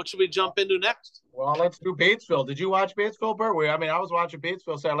 What should we jump into next? Well, let's do Batesville. Did you watch Batesville, Bert? I was watching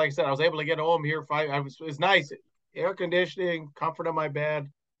Batesville. So like I said, I was able to get home here. It was nice. Air conditioning, comfort of my bed,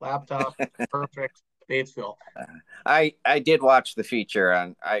 laptop, perfect. Batesville. I did watch the feature,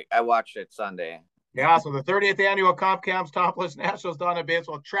 and I watched it Sunday. Yeah, so the 30th annual Comp Camps Topless Nationals done at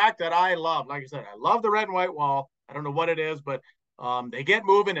Batesville. Track that I love. Like I said, I love the red and white wall. I don't know what it is, but they get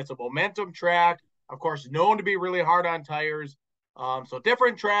moving. It's a momentum track. Of course, known to be really hard on tires. So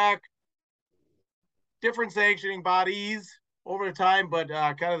different track, different sanctioning bodies over the time, but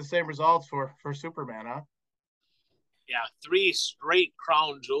kind of the same results for Superman, huh? Yeah, 3 straight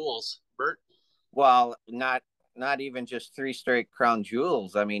crown jewels, Bert. Well, not even just 3 straight crown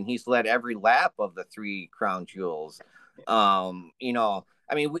jewels. I mean, he's led every lap of the 3 crown jewels. I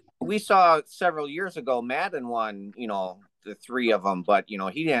mean, we saw several years ago Madden won, the 3 of them, but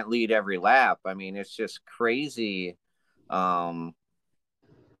he didn't lead every lap. I mean, it's just crazy. The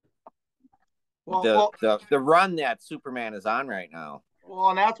run that Superman is on right now. Well,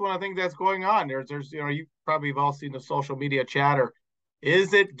 and that's one of the things that's going on. There's you probably have all seen the social media chatter.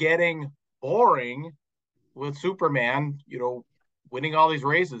 Is it getting boring with Superman, winning all these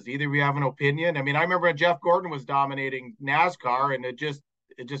races? Either we have an opinion. I mean, I remember when Jeff Gordon was dominating NASCAR, and it just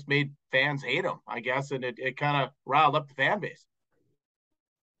made fans hate him, I guess, and it kind of riled up the fan base.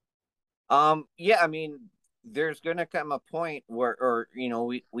 Yeah, I mean, there's going to come a point where,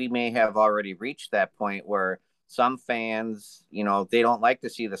 we may have already reached that point where some fans, they don't like to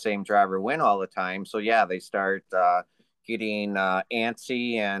see the same driver win all the time. So yeah, they start getting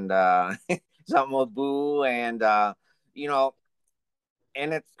antsy and some will boo, and and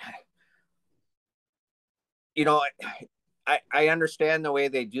it's, I understand the way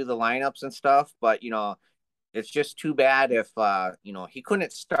they do the lineups and stuff, but it's just too bad if he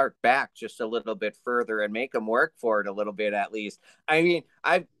couldn't start back just a little bit further and make him work for it a little bit at least. I mean,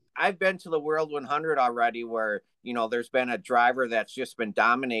 I've been to the World 100 already where there's been a driver that's just been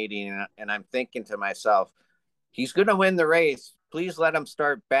dominating, and I'm thinking to myself, he's going to win the race. Please let him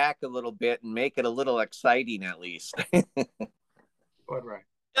start back a little bit and make it a little exciting at least. Right.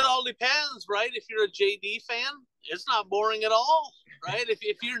 It all depends, right? If you're a JD fan, it's not boring at all, right?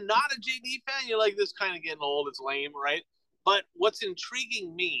 If you're not a JD fan, you're like, this kind of getting old, it's lame, right? But what's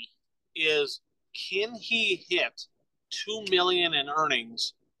intriguing me is, can he hit $2 million in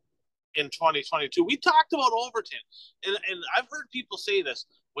earnings in 2022? We talked about Overton, and I've heard people say this: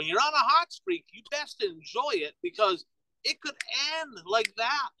 when you're on a hot streak, you best enjoy it because it could end like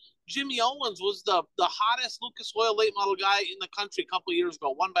that. Jimmy Owens was the hottest Lucas Oil late model guy in the country a couple of years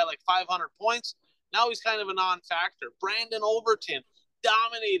ago, won by like 500 points. Now he's kind of a non-factor. Brandon Overton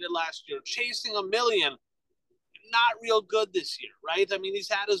dominated last year, chasing $1 million. Not real good this year, right? I mean, he's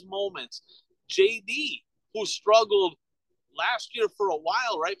had his moments. JD, who struggled last year for a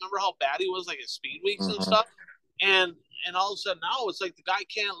while, right? Remember how bad he was, like at speed weeks and stuff? And all of a sudden now it's like the guy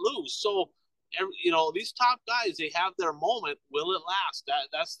can't lose. So, these top guys, they have their moment. Will it last?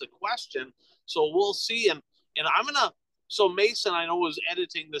 That's the question. So we'll see. And I'm going to, so Mason, I know, was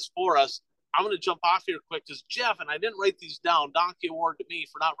editing this for us. I'm going to jump off here quick because Jeff, and I didn't write these down. Donkey award to me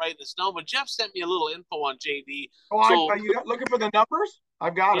for not writing this down, but Jeff sent me a little info on JD. Oh, so, you looking for the numbers?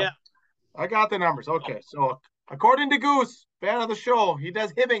 I've got them. I got the numbers. Okay, so according to Goose, fan of the show, he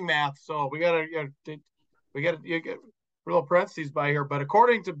does Hibbing math. So we got to real parentheses by here. But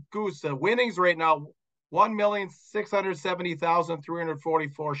according to Goose, the winnings right now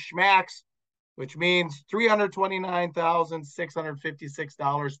 1,670,344 schmacks, which means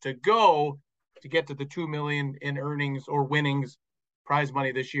 $329,656 to go to get to the $2 million in earnings or winnings prize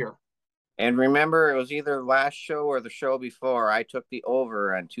money this year. And remember, it was either last show or the show before. I took the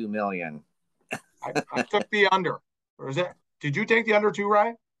over on 2 million. I took the under. Or is it? Did you take the under too,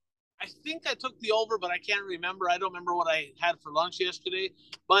 Ryan? I think I took the over, but I can't remember. I don't remember what I had for lunch yesterday.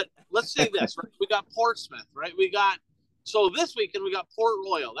 But let's say this, right? We got Portsmouth, right? So this weekend we got Port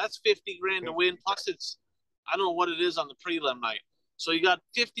Royal. That's 50 grand to win. Plus it's, I don't know what it is on the prelim night. So you got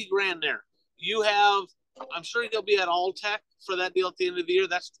 50 grand there. You have, I'm sure you'll be at Alltech for that deal at the end of the year.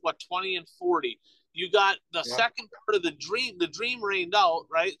 That's what, 20 and 40. You got the second part of the dream rained out,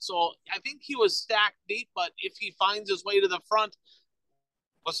 right? So I think he was stacked deep, but if he finds his way to the front,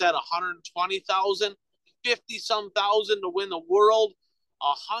 what's that, 120,000, 50-some thousand to win the world,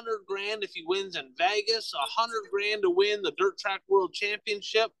 100 grand if he wins in Vegas, 100 grand to win the Dirt Track World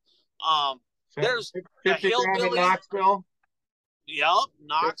Championship. There's 50 the grand in Knoxville. Yep,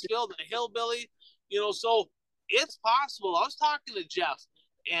 Knoxville, the Hillbilly. So it's possible. I was talking to Jeff,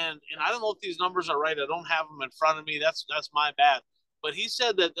 and I don't know if these numbers are right. I don't have them in front of me. That's my bad. But he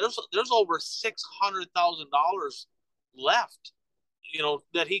said that there's over $600,000 left,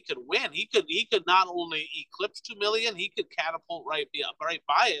 that he could win. He could not only eclipse 2 million, he could catapult right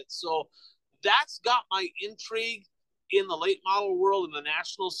by it. So that's got my intrigue in the late model world in the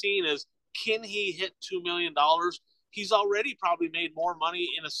national scene is, can he hit $2 million? He's already probably made more money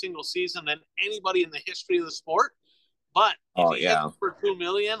in a single season than anybody in the history of the sport. But if he hits for 2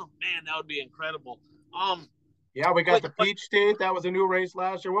 million, man, that would be incredible. We got the Peach State. That was a new race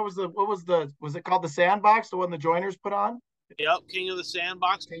last year. Was it called the Sandbox, the one the Joiners put on? Yep, King of the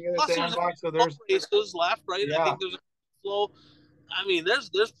Sandbox. Sandbox. So there's races left, right? Yeah. I think there's a flow. I mean, there's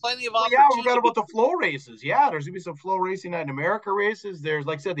plenty of opportunity. Yeah, we forgot about the flow races. Yeah, there's gonna be some flow racing in America races. There's,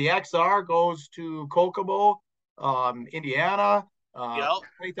 like I said, the XR goes to Kokomo, Indiana,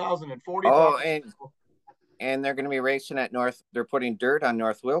 20,000 and 40,000. Oh, and they're going to be racing at North. They're putting dirt on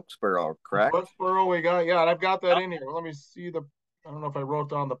North Wilkesboro, correct? Wilkesboro, we got. Yeah, and I've got that in here. Let me see I don't know if I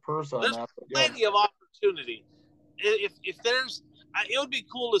wrote down the purse on that. But plenty of opportunity. If there's, it would be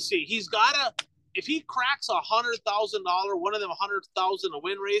cool to see. He's got to. If he cracks $100,000, one of them 100,000 to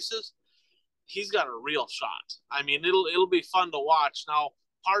win races, he's got a real shot. I mean, it'll be fun to watch. Now,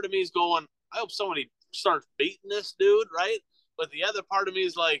 part of me is going, I hope somebody starts beating this dude, right? But the other part of me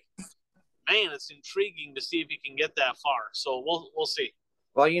is like, man, it's intriguing to see if he can get that far. So we'll see.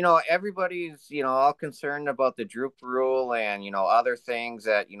 Well, everybody's, all concerned about the droop rule and, other things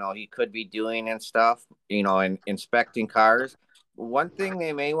that, he could be doing and stuff, and inspecting cars. One thing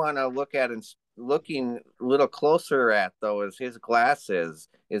they may want to look at and looking a little closer at, though, is his glasses.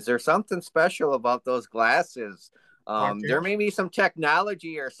 Is there something special about those glasses? There may be some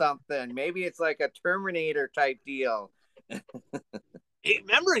technology or something. Maybe it's like a Terminator type deal.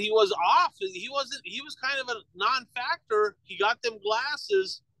 Remember, he was off. He was kind of a non-factor. He got them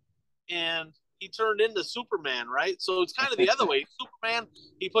glasses and he turned into Superman, right? So it's kind of the other way. Superman,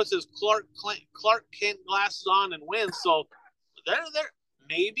 he puts his Clark Kent glasses on and wins. So there.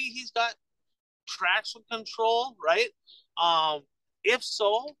 Maybe he's got traction control, right? If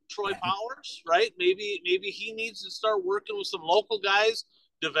so, Troy Powers, right? Maybe he needs to start working with some local guys,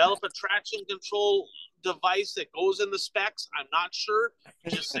 develop a traction control device that goes in the specs. I'm not sure.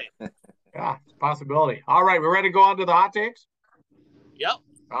 Just saying. Yeah, it's a possibility. All right, we're ready to go on to the hot takes? Yep.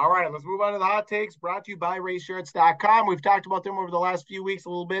 All right, let's move on to the hot takes, brought to you by raceshirts.com. We've talked about them over the last few weeks a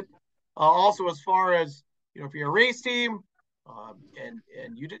little bit. Also, as far as, if you're a race team, and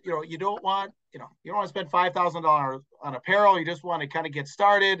you don't want to spend $5,000 on apparel. You just want to kind of get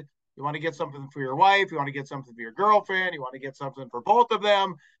started. You want to get something for your wife. You want to get something for your girlfriend. You want to get something for both of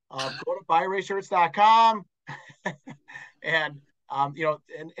them. Go to buyraceshirts.com. and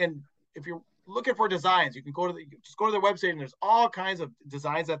if you're looking for designs, you can go to their website, and there's all kinds of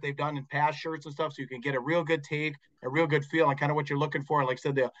designs that they've done in past shirts and stuff, so you can get a real good take, a real good feel, and kind of what you're looking for. And like I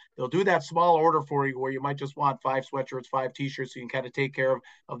said, they'll do that small order for you where you might just want 5 sweatshirts, 5 t-shirts, so you can kind of take care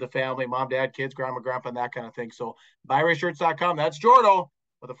of the family, mom, dad, kids, grandma, grandpa, and that kind of thing. So buyraceshirts.com. That's Jordo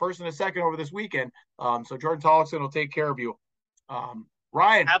for the first and the second over this weekend. So Jordan Tollickson will take care of you.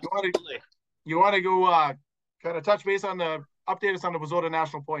 Ryan, absolutely. You want to go kind of touch base on the update us on the Wissota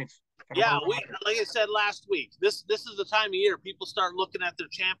National Points. Yeah, like I said last week, this is the time of year people start looking at their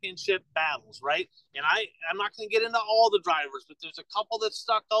championship battles, right? And I'm not going to get into all the drivers, but there's a couple that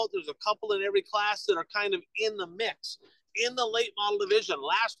stuck out. There's a couple in every class that are kind of in the mix. In the late model division,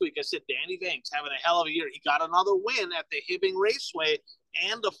 last week I said Danny Vanks having a hell of a year. He got another win at the Hibbing Raceway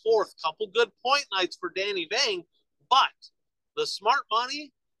and a fourth. Couple good point nights for Danny Vang, but the smart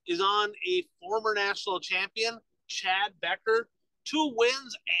money is on a former national champion, Chad Becker. 2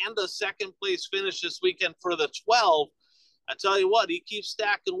 wins and a second place finish this weekend for the 12. I tell you what, he keeps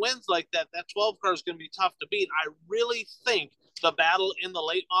stacking wins like that. That 12 car is going to be tough to beat. I really think the battle in the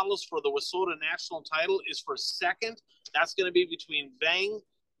late models for the Wissota national title is for second. That's going to be between Vang,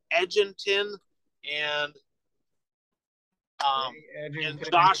 Edginton, and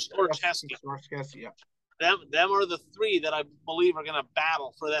Josh Orcheski. Yeah. Them are the 3 that I believe are going to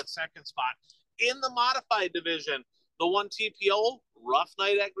battle for that second spot. In the modified division, the 1 TPO, rough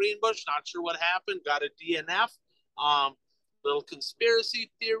night at Greenbush. Not sure what happened. Got a DNF. Little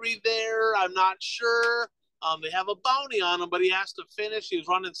conspiracy theory there. I'm not sure. They have a bounty on him, but he has to finish. He was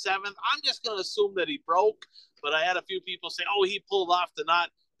running 7th. I'm just going to assume that he broke. But I had a few people say, "Oh, he pulled off to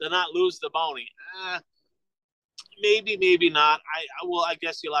not lose the bounty." Maybe not. I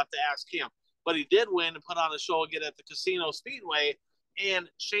guess you'll have to ask him. But he did win and put on a show again at the Casino Speedway. And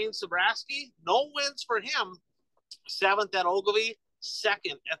Shane Sobraski, no wins for him. 7th at Ogilvie,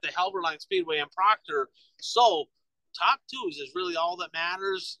 2nd at the Halberline Speedway in Proctor. So top 2s is really all that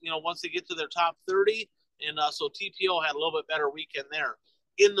matters, once they get to their top 30. And so TPO had a little bit better weekend there.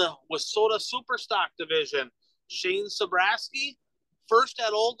 In the Wissota Superstock division, Shane Sobraski, 1st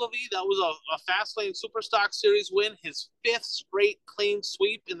at Ogilvie. That was a Fast Lane Superstock Series win, his 5th straight clean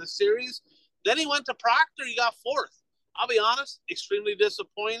sweep in the series. Then he went to Proctor. He got 4th. I'll be honest, extremely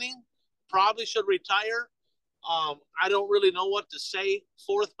disappointing. Probably should retire. I don't really know what to say.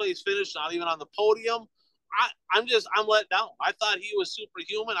 4th place finish, not even on the podium. I'm let down. I thought he was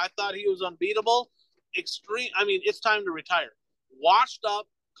superhuman. I thought he was unbeatable. It's time to retire. Washed up,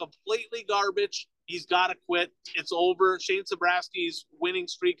 completely garbage. He's got to quit. It's over. Shane Sobraski's winning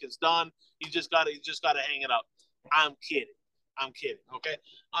streak is done. He's just got to hang it up. I'm kidding. Okay.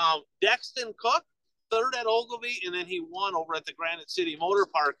 Dexton Cook, 3rd at Ogilvie, and then he won over at the Granite City Motor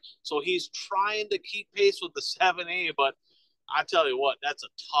Park. So he's trying to keep pace with the 7A, but I tell you what, that's a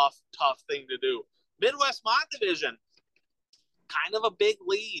tough thing to do. Midwest Mod Division, kind of a big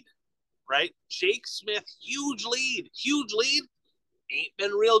lead, right? Jake Smith, huge lead. Ain't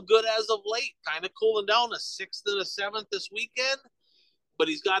been real good as of late. Kind of cooling down, a 6th and a 7th this weekend, but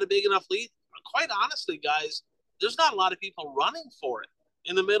he's got a big enough lead. Quite honestly, guys, there's not a lot of people running for it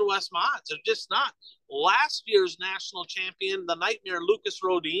in the Midwest Mods. They're just not. Last year's national champion, the Nightmare Lucas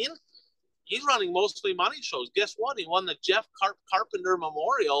Rodin, he's running mostly money shows. Guess what? He won the Jeff Carpenter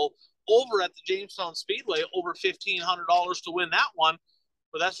Memorial over at the Jamestown Speedway, over $1,500 to win that one.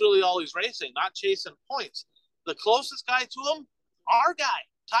 But that's really all he's racing, not chasing points. The closest guy to him, our guy,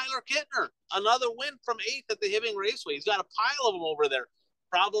 Tyler Kittner, another win from 8th at the Hibbing Raceway. He's got a pile of them over there.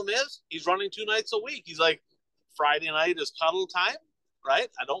 Problem is, he's running 2 nights a week. He's like, Friday night is cuddle time, right?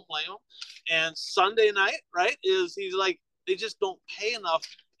 I don't blame him. And Sunday night, right, he's like, they just don't pay enough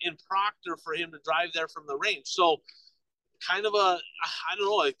in Proctor for him to drive there from the range. So kind of I don't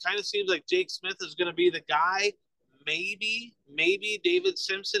know, it kind of seems like Jake Smith is going to be the guy. Maybe David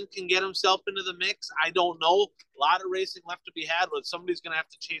Simpson can get himself into the mix. I don't know. A lot of racing left to be had, but somebody's going to have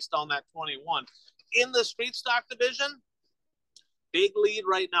to chase down that 21. In the street stock division, big lead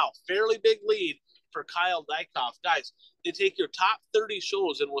right now. Fairly big lead for Kyle Dykoff. Guys, they take your top 30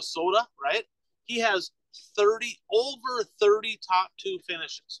 shows in Wissota, right? He has over 30 top 2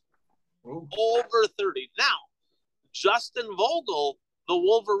 finishes. Ooh. Over 30. Now, Justin Vogel, the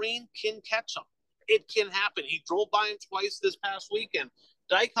Wolverine, can catch him. It can happen. He drove by him twice this past weekend.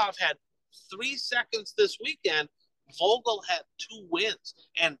 Dykoff had 3 seconds this weekend. Vogel had 2 wins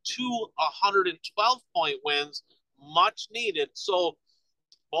and 2 112-point wins, much needed. So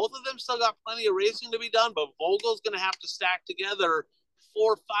both of them still got plenty of racing to be done, but Vogel's going to have to stack together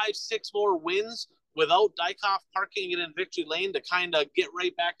 4, 5, 6 more wins without Dykoff parking it in victory lane to kind of get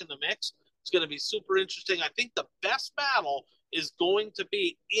right back in the mix. It's going to be super interesting. I think the best battle is going to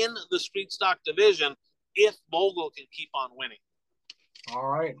be in the street stock division if Vogel can keep on winning. All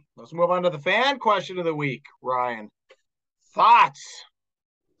right, let's move on to the fan question of the week. Ryan, thoughts?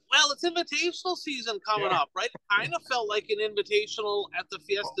 Well, it's invitational season coming up, right? It kind of felt like an invitational at the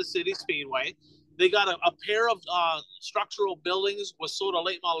Fiesta City Speedway. They got a pair of structural buildings with Wissota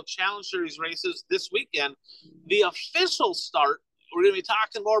Late Model Challenge Series races this weekend. The official start, we're going to be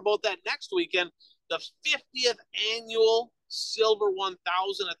talking more about that next weekend, the 50th annual Silver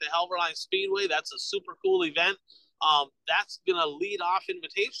 1000 at the Helverline Speedway. That's a super cool event. That's going to lead off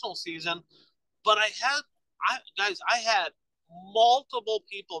invitational season. But I had multiple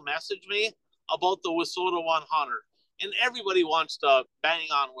people message me about the WISSOTA 100. And everybody wants to bang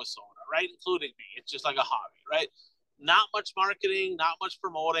on WISSOTA, right? Including me. It's just like a hobby, right? Not much marketing, not much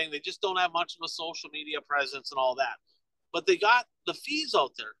promoting. They just don't have much of a social media presence and all that. But they got the fees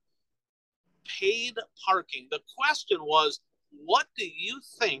out there. Paid parking. The question was, what do you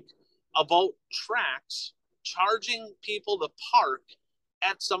think about tracks charging people to park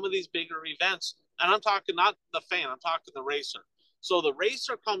at some of these bigger events? And I'm talking not the fan, I'm talking the racer. So the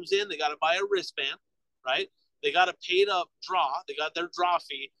racer comes in, they got to buy a wristband, right? They got to pay to draw. They got their draw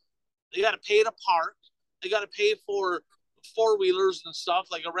fee. They got to pay to park. They got to pay for four-wheelers and stuff,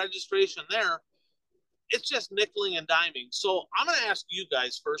 like a registration there. It's just nickeling and diming. So I'm going to ask you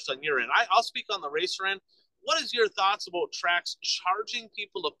guys first on your end. I'll speak on the racer end. What is your thoughts about tracks charging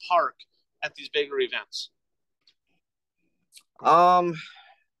people to park at these bigger events?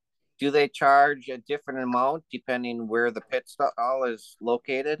 Do they charge a different amount depending where the pit stall is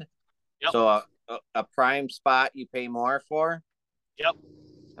located? Yep. So a prime spot you pay more for? Yep.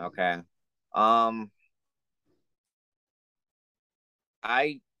 Okay.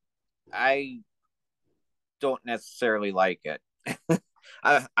 I don't necessarily like it.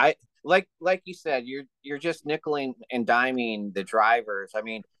 I like you said, you're just nickeling and diming the drivers. I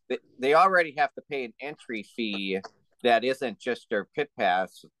mean, they already have to pay an entry fee that isn't just their pit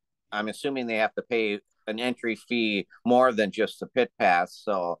pass. I'm assuming they have to pay an entry fee more than just the pit pass.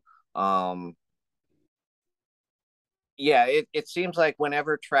 So, yeah, it seems like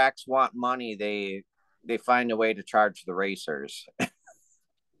whenever tracks want money, they find a way to charge the racers.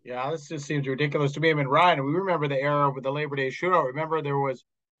 Yeah, this just seems ridiculous to me. I mean, Ryan, we remember the era with the Labor Day shootout. Remember, there was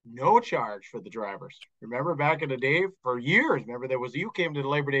no charge for the drivers. Remember back in the day for years, remember you came to the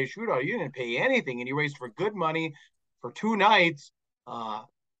Labor Day shootout, you didn't pay anything and you raced for good money for 2 nights.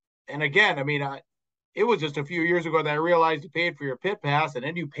 And again, I mean, it was just a few years ago that I realized you paid for your pit pass and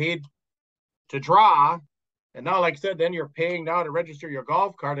then you paid to draw. And now, like I said, then you're paying now to register your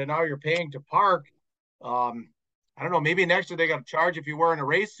golf cart and now you're paying to park. I don't know. Maybe next year they got to charge if you're wearing a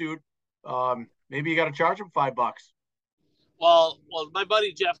race suit. Maybe you got to charge them $5. Well, my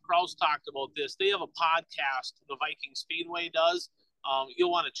buddy Jeff Krause talked about this. They have a podcast the Viking Speedway does.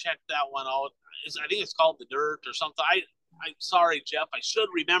 You'll want to check that one out. I think it's called The Dirt or something. I'm sorry, Jeff. I should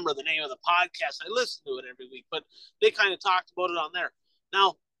remember the name of the podcast. I listen to it every week, but they kind of talked about it on there.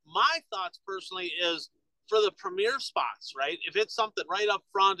 Now, my thoughts personally is for the premier spots, right? If it's something right up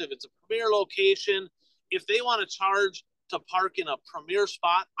front, if it's a premier location, if they want to charge to park in a premier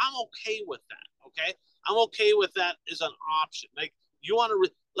spot, I'm okay with that. Okay. I'm okay with that as an option. Like you want to,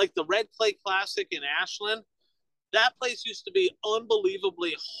 like the Red Clay Classic in Ashland, that place used to be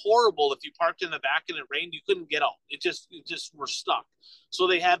unbelievably horrible. If you parked in the back and it rained, you couldn't get out. You just were stuck. So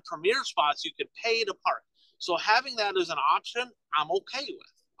they had premier spots you could pay to park. So having that as an option, I'm okay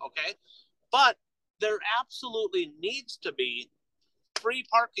with. Okay. But there absolutely needs to be free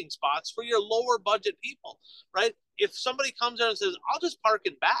parking spots for your lower budget people, right? If somebody comes in and says, I'll just park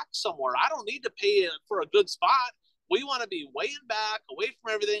in back somewhere, I don't need to pay for a good spot. We want to be way in back, away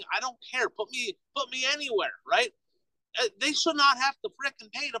from everything. I don't care. Put me anywhere, right? They should not have to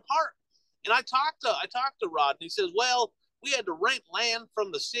frickin' pay to park. And I talked to Rod, and he says, well, we had to rent land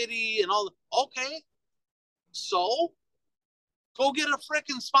from the city and all. Okay, so go get a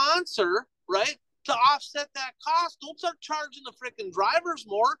frickin' sponsor, right? To offset that cost. Don't start charging the freaking drivers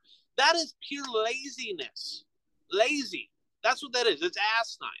more. That is pure laziness. Lazy. That's what that is. It's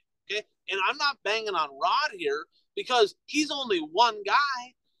asinine. Okay. And I'm not banging on Rod here because he's only one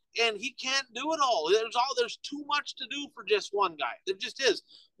guy and he can't do it all. There's too much to do for just one guy. There just is.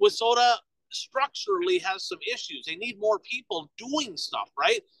 WISSOTA structurally has some issues. They need more people doing stuff,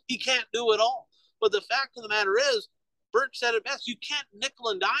 right? He can't do it all. But the fact of the matter is, Bert said it best. You can't nickel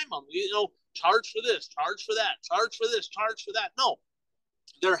and dime them. Charge for this, charge for that, charge for this, charge for that. No,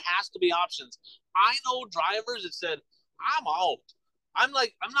 there has to be options. I know drivers that said, I'm out. I'm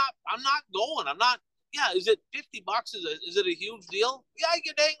not going. Yeah, is it $50? Is it a huge deal? Yeah,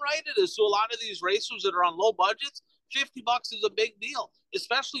 you're dang right it is. So a lot of these racers that are on low budgets, $50 is a big deal,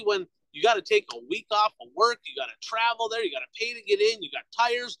 especially when you got to take a week off of work. You got to travel there. You got to pay to get in. You got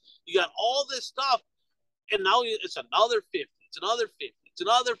tires. You got all this stuff. And now it's another 50. It's another 50. It's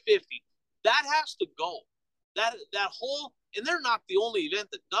another 50. That has to go. That whole, and they're not the only event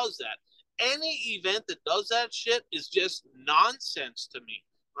that does that. Any event that does that shit is just nonsense to me,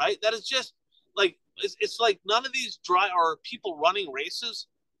 right? That is just like, it's like none of these people running races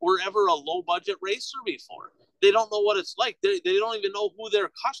were ever a low budget racer before. They don't know what it's like. They don't even know who their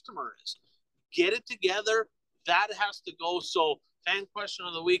customer is. Get it together. That has to go. So, fan question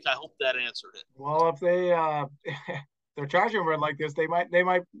of the week, I hope that answered it. Well, if they they're charging for it like this, they might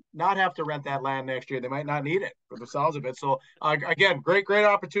not have to rent that land next year. They might not need it for the sounds of it. So again, great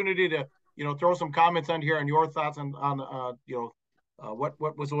opportunity to throw some comments on here on your thoughts on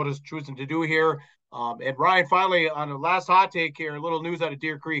what is choosing to do here. And Ryan, finally on the last hot take here, a little news out of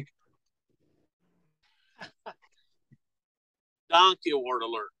Deer Creek. Donkey award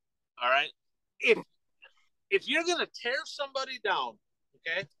alert. All right. If you're gonna tear somebody down,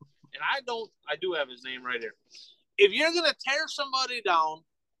 okay, and I do have his name right here. If you're gonna tear somebody down,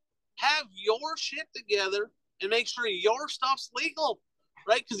 have your shit together and make sure your stuff's legal,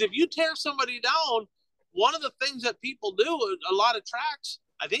 right? Because if you tear somebody down, one of the things that people do, a lot of tracks,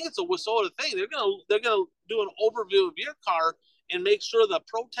 I think it's a WISSOTA thing. They're gonna do an overview of your car and make sure the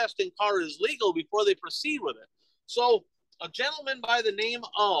protesting car is legal before they proceed with it. So a gentleman by the name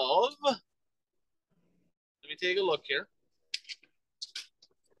of, let me take a look here.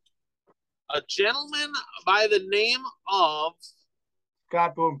 A gentleman by the name of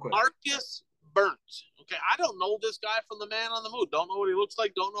Scott Boomquist. Marcus Burnt. Okay, I don't know this guy from the Man on the Moon. Don't know what he looks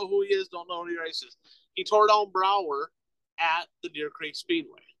like. Don't know who he is. Don't know what he races. He tore down Brower at the Deer Creek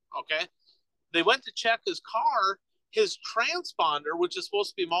Speedway. Okay, they went to check his car. His transponder, which is supposed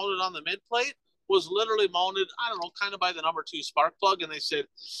to be mounted on the mid plate, was literally mounted, I don't know, kind of by the number 2 spark plug. And they said,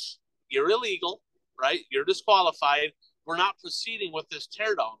 you're illegal, right? You're disqualified. We're not proceeding with this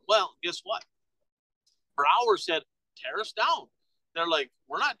teardown. Well, guess what? Brower said, tear us down. They're like,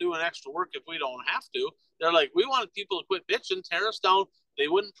 we're not doing extra work if we don't have to. They're like, we wanted people to quit bitching, tear us down. They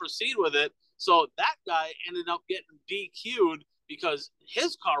wouldn't proceed with it. So that guy ended up getting DQ'd because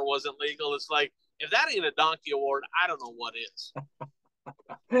his car wasn't legal. It's like, if that ain't a donkey award, I don't know what is.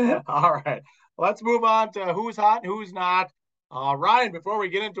 All right. Let's move on to who's hot and who's not. Ryan, before we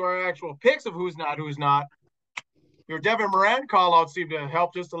get into our actual picks of who's not, your Devin Moran call-out seemed to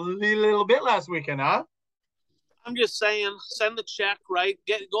help just a little bit last weekend, huh? I'm just saying, send the check, right?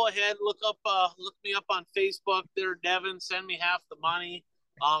 Go ahead, look me up on Facebook there, Devin. Send me half the money.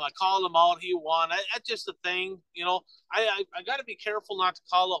 I called him out. He won. That's just a thing, I got to be careful not to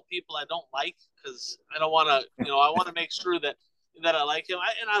call out people I don't like because I don't want to, I want to make sure that I like him.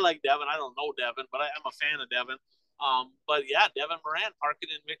 I like Devin. I don't know Devin, but I'm a fan of Devin. But yeah, Devin Moran parking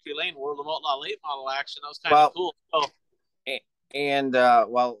in Victory Lane, World of Outlaw late model action. That was kind of cool. So, and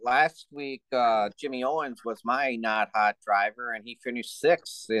last week Jimmy Owens was my not hot driver, and he finished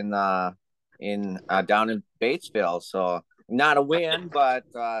 6th in down in Batesville. So not a win, but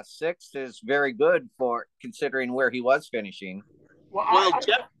 6th is very good for considering where he was finishing. Well,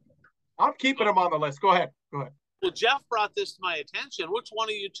 Jeff, I'm keeping him on the list. Go ahead. Well, Jeff brought this to my attention. Which one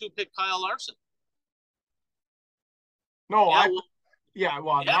of you two picked Kyle Larson? No,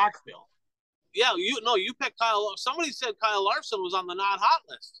 Knoxville. Yeah, you picked Kyle. Somebody said Kyle Larson was on the not hot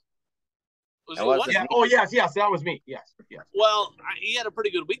list. Oh, yes, that was me. Yes. Well, he had a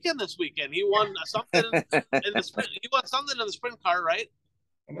pretty good weekend this weekend. He won something in the sprint. He won something in the sprint car, right?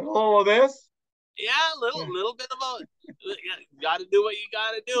 And a little of this. Yeah, little bit of got to do what you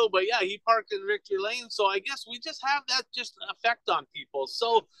got to do. But yeah, he parked in Victory Lane. So I guess we just have that just effect on people.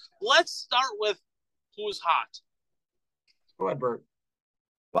 So let's start with who's hot. Go ahead, Bert.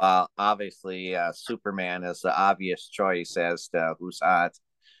 Well, obviously, Superman is the obvious choice as to who's hot.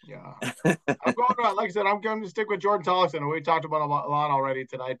 Yeah. I'm going, like I said, I'm going to stick with Jordan Tolleson. We talked about a lot already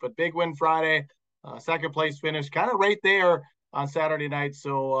tonight, but big win Friday, second place finish, kind of right there on Saturday night.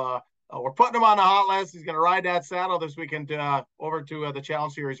 So we're putting him on the hot list. He's going to ride that saddle this weekend over to the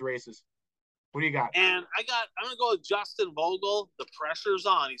Challenge Series races. What do you got? And I'm going to go with Justin Vogel. The pressure's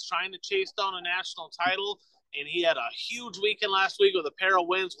on. He's trying to chase down a national title. And he had a huge weekend last week with a pair of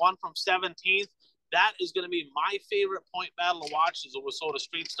wins, one from 17th. That is going to be my favorite point battle to watch is the WISSOTA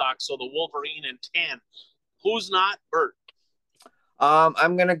Street Stock. So the Wolverine and 10. Who's not, Bert?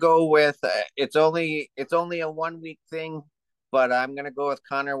 I'm going to go with it's only a 1 week thing, but I'm going to go with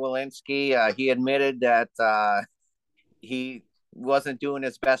Connor Walensky. He admitted that he wasn't doing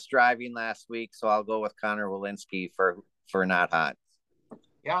his best driving last week, so I'll go with Connor Walensky for not hot.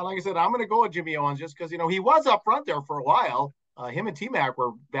 Yeah, like I said, I'm going to go with Jimmy Owens just because, he was up front there for a while. Him and T-Mac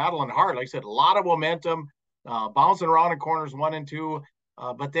were battling hard. Like I said, a lot of momentum, bouncing around in corners 1 and 2.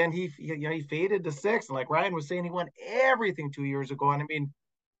 But then he faded to 6th. And like Ryan was saying, he won everything 2 years ago. And I mean,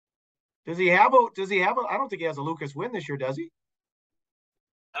 does he have a, I don't think he has a Lucas win this year, does he?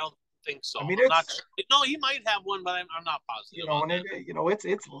 I don't think so. I mean, no, he might have one, but I'm not positive.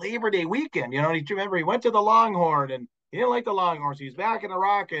 It's Labor Day weekend. Remember he went to the Longhorn and he didn't like the Longhorns. He's back in the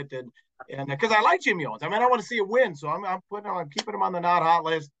Rocket, and And because I like Jimmy Owens, I mean, I want to see a win, so I'm keeping him on the not hot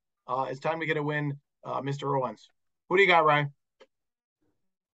list. It's time to get a win, Mr. Owens. Who do you got, Ryan?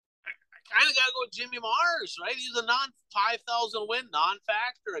 Kind of got to go with Jimmy Mars, right? He's a non-5,000 win,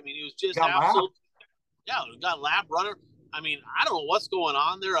 non-factor. I mean, he was just absolute. Yeah, we got lap runner. I mean, I don't know what's going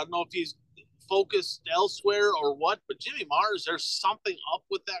on there. I don't know if he's focused elsewhere or what, but Jimmy Mars, there's something up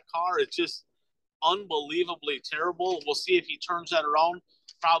with that car. It's just unbelievably terrible. We'll see if he turns that around.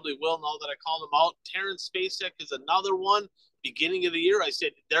 Probably will now that I called him out. Terrence Spacek is another one. Beginning of the year, I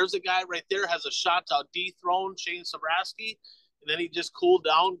said, there's a guy right there, has a shot to dethrone Shane Sabraski. And then he just cooled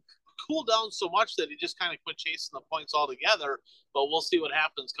down so much that he just kind of quit chasing the points altogether. But we'll see what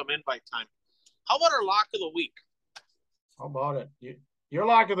happens come invite time. How about our lock of the week? How about it? Your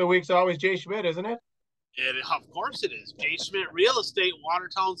lock of the week's always Jay Schmidt, isn't it? Of course it is. Jay Schmidt Real Estate,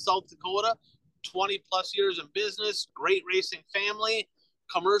 Watertown, South Dakota. 20 plus years in business, great racing family,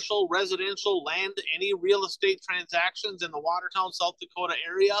 commercial, residential, land, any real estate transactions in the Watertown, South Dakota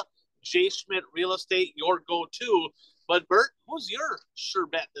area. Jay Schmidt Real Estate, your go-to. But Bert, who's your sure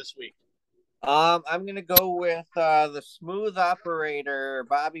bet this week? I'm gonna go with the smooth operator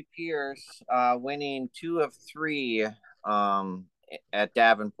Bobby Pierce, winning 2 of 3 at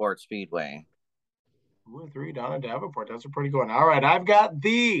Davenport Speedway. 2 of 3 down at Davenport. That's a pretty good one. All right, I've got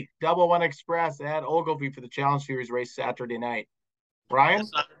the Double One Express at Ogilvie for the Challenge Series race Saturday night. Brian?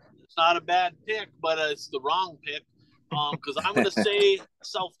 It's not a bad pick, but it's the wrong pick. Because I'm going to say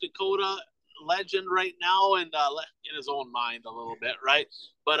South Dakota legend right now, and in his own mind a little bit, right?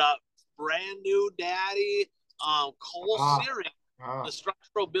 But brand new daddy, Cole Searing, the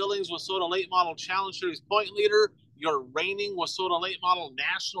Structural Buildings Wissota Late Model Challenge Series point leader, your reigning Wissota Late Model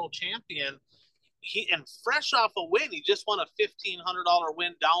national champion. And fresh off a win, he just won a $1,500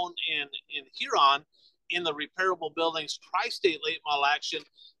 win down in Huron in the Repairable Buildings Tri-State Late Model action.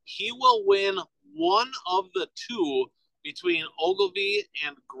 He will win one of the 2 between Ogilvie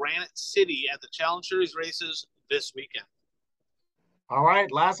and Granite City at the Challenge Series races this weekend. All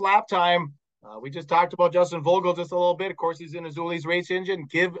right, last lap time. We just talked about Justin Vogel just a little bit. Of course, he's in a Zulli's race engine.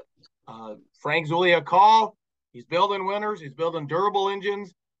 Give Frank Zulli a call. He's building winners. He's building durable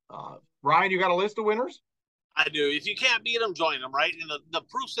engines. Ryan, you got a list of winners? I do. If you can't beat them, join them, right? And the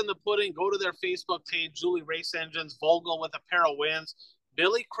proof's in the pudding. Go to their Facebook page, Zulli Race Engines, Vogel with a pair of wins.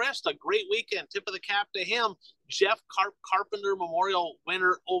 Billy Christ, a great weekend. Tip of the cap to him. Jeff Carpenter Memorial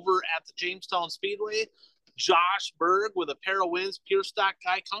winner over at the Jamestown Speedway. Josh Berg with a pair of wins. Pure stock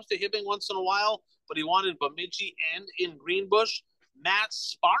guy. Comes to Hibbing once in a while, but he won in Bemidji and in Greenbush. Matt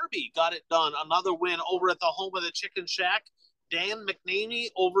Sparby got it done. Another win over at the home of the Chicken Shack. Dan McNamee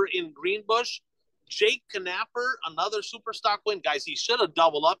over in Greenbush. Jake Knapper, another super stock win. Guys, he should have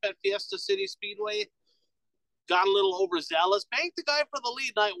doubled up at Fiesta City Speedway. Got a little overzealous. Banked the guy for the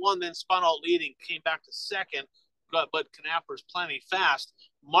lead night 1, then spun out leading. Came back to second, but Knapper's plenty fast.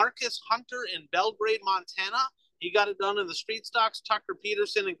 Marcus Hunter in Belgrade, Montana. He got it done in the street stocks. Tucker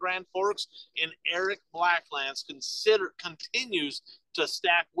Peterson in Grand Forks. And Eric Blacklands continues to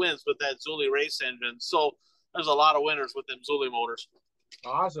stack wins with that Zulli race engine. So there's a lot of winners with them Zulli motors.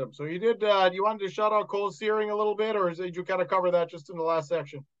 Awesome. So you did, you wanted to shout out Cole Searing a little bit, or did you kind of cover that just in the last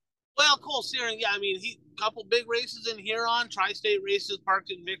section? Well, Cole Searing, yeah, I mean, couple big races in Huron, tri-state races,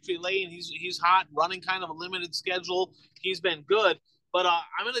 parked in Victory Lane. He's hot, running kind of a limited schedule. He's been good. But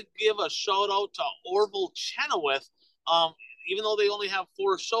I'm going to give a shout out to Orville Chenoweth. Even though they only have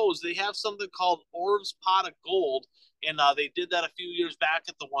 4 shows, they have something called Orv's Pot of Gold. And they did that a few years back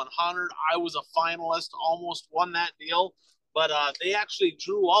at the 100. I was a finalist, almost won that deal. But they actually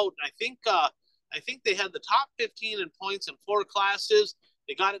drew out. I think they had the top 15 in points in 4 classes.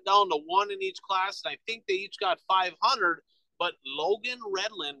 They got it down to 1 in each class, and I think they each got 500. But Logan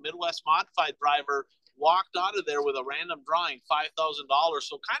Redland, Midwest Modified driver, walked out of there with a random drawing, $5,000.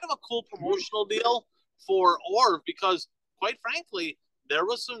 So kind of a cool promotional deal for Orv, because quite frankly, there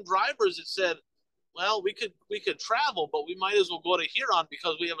was some drivers that said, well, we could travel, but we might as well go to Huron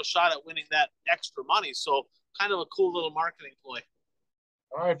because we have a shot at winning that extra money. So kind of a cool little marketing ploy.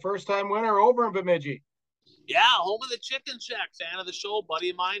 All right, first-time winner over in Bemidji. Yeah, home of the Chicken Shack. Fan of the show, buddy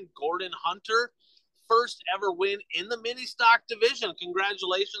of mine, Gordon Hunter. First ever win in the mini stock division.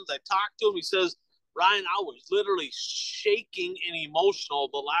 Congratulations. I talked to him. He says, Ryan, I was literally shaking and emotional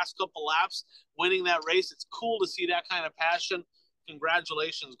the last couple laps winning that race. It's cool to see that kind of passion.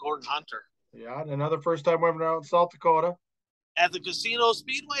 Congratulations, Gordon Hunter. Yeah, and another first-time winner out in South Dakota. At the Casino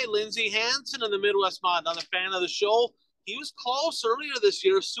Speedway, Lindsey Hansen in the Midwest Mod, another fan of the show. He was close earlier this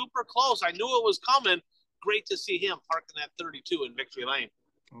year, super close. I knew it was coming. Great to see him parking at 32 in Victory Lane.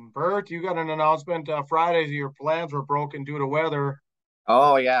 Bert, you got an announcement Friday. Your plans were broken due to weather.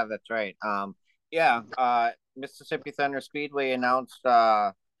 Oh yeah, that's right. Yeah. Mississippi Thunder Speedway announced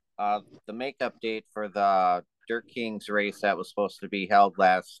the makeup date for the Dirt Kings race that was supposed to be held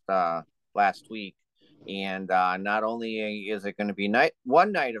last week. And not only is it going to be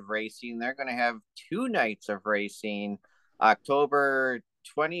one night of racing, they're going to have 2 nights of racing, October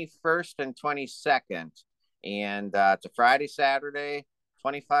 21st and 22nd. And it's a Friday, Saturday,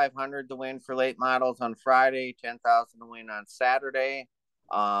 2,500 to win for late models on Friday, 10,000 to win on Saturday.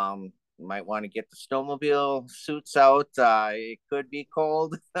 You might want to get the snowmobile suits out. It could be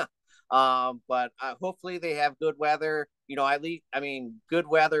cold. But hopefully they have good weather. Good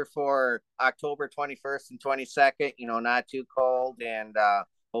weather for October 21st and 22nd, not too cold, and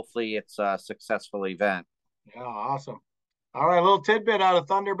hopefully it's a successful event. Yeah, awesome. All right, a little tidbit out of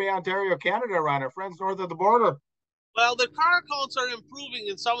Thunder Bay, Ontario, Canada, Ryan, our friends north of the border. Well, their car counts are improving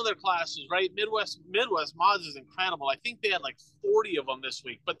in some of their classes, right? Midwest Mods is incredible. I think they had like 40 of them this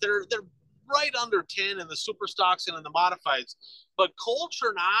week, but they're right under 10 in the super stocks and in the modifieds. But Cole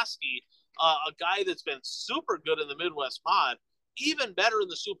Chernosky, a guy that's been super good in the Midwest Mod, even better in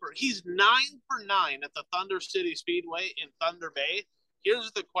the super. He's 9 for 9 at the Thunder City Speedway in Thunder Bay.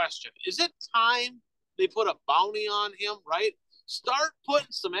 Here's the question. Is it time they put a bounty on him, right? Start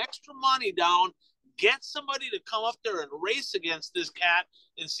putting some extra money down. Get somebody to come up there and race against this cat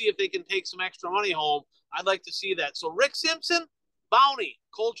and see if they can take some extra money home. I'd like to see that. So Rick Simpson, bounty.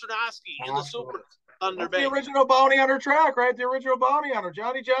 Cole Chernosky in the Super Thunder Bay. The original bounty hunter track, right? The original bounty hunter,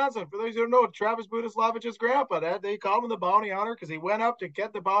 Johnny Johnson. For those who don't know, Travis Budislavich's grandpa. They called him the bounty hunter because he went up to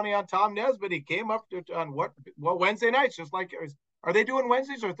get the bounty on Tom Nesbitt. He came up on Wednesday nights, just like. Are they doing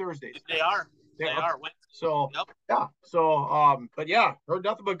Wednesdays or Thursdays? They are. They are. So, yep. Yeah. So, but yeah, heard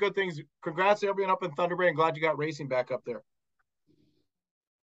nothing but good things. Congrats to everyone up in Thunder Bay, and glad you got racing back up there.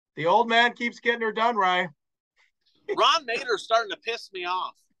 The old man keeps getting her done, Ryan. Ron Mader's starting to piss me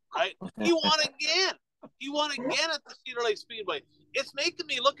off, right? He won again. He won again at the Cedar Lake Speedway. It's making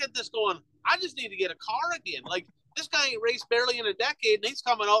me look at this going, I just need to get a car again. Like, this guy ain't raced barely in a decade, and he's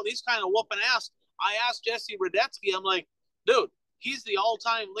coming out, and he's kind of whooping ass. I asked Jesse Radetzky, I'm like, dude, he's the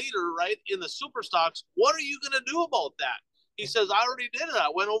all-time leader, right, in the super stocks. What are you going to do about that? He says, I already did it. I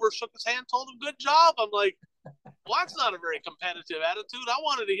went over, shook his hand, told him, good job. I'm like, well, that's not a very competitive attitude. I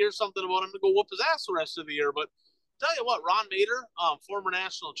wanted to hear something about him to go whoop his ass the rest of the year. But tell you what, Ron Mader, former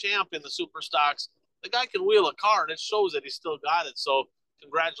national champ in the super stocks, the guy can wheel a car, and it shows that he's still got it. So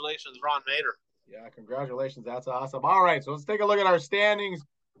congratulations, Ron Mader. Yeah, congratulations. That's awesome. All right, so let's take a look at our standings.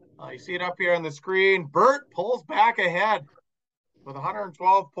 You see it up here on the screen. Bert pulls back ahead with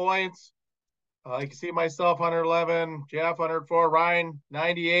 112 points. You can see myself 111, Jeff 104, Ryan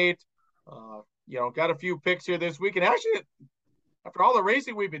 98. Got a few picks here this week. And actually, after all the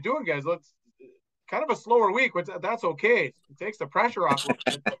racing we've been doing, guys, let's kind of a slower week, which that's okay. It takes the pressure off.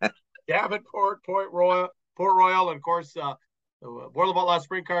 Davenport, Port Royal, and of course, Boiler Outlaw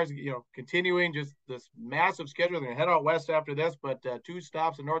Sprint Cars, continuing just this massive schedule. They're going to head out west after this, but 2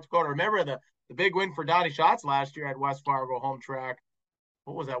 stops in North Dakota. Remember the big win for Donnie Schatz last year at West Fargo home track.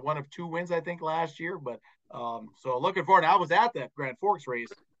 What was that? 1 of 2 wins, I think, last year. But so looking forward. I was at that Grand Forks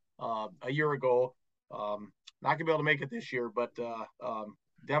race a year ago. Not going to be able to make it this year, but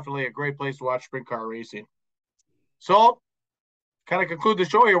definitely a great place to watch sprint car racing. So kind of conclude the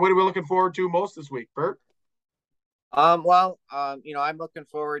show here. What are we looking forward to most this week, Bert? I'm looking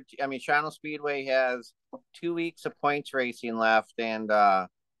forward to, Channel Speedway has 2 weeks of points racing left, and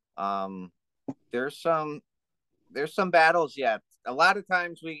there's some battles yet. A lot of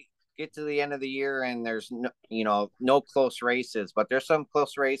times we get to the end of the year and there's no close races, but there's some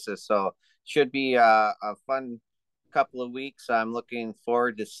close races. So should be a fun couple of weeks. I'm looking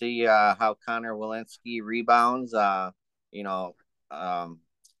forward to see how Connor Walensky rebounds,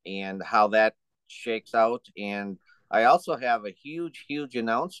 and how that shakes out. And I also have a huge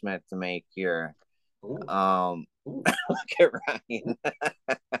announcement to make here. Look at Ryan.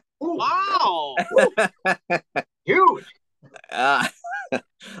 Wow. Huge.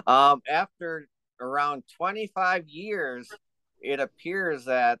 After around 25 years, it appears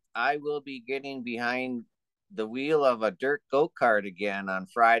that I will be getting behind the wheel of a dirt go-kart again on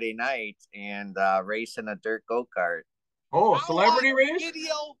Friday night and racing a dirt go-kart. Oh, celebrity race?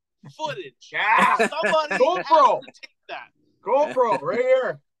 Video footage. Yeah. Somebody GoPro. has to take that. GoPro right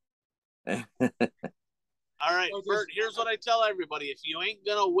here. All right, Bert, here's what I tell everybody. If you ain't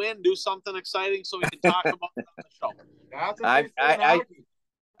going to win, do something exciting so we can talk about it on the show.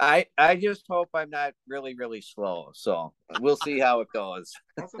 I just hope I'm not really, really slow. So we'll see how it goes.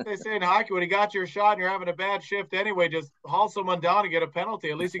 That's what they say in hockey. When you got your shot and you're having a bad shift anyway, just haul someone down and get a penalty.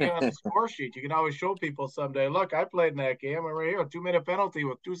 At least you get on the score sheet. You can always show people someday, look, I played in that game. I'm right here, a 2-minute penalty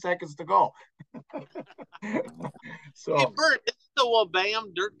with 2 seconds to go. So, hey, Bert, it's the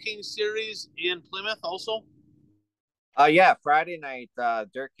Wabam Dirt King Series in Plymouth also? Yeah, Friday night,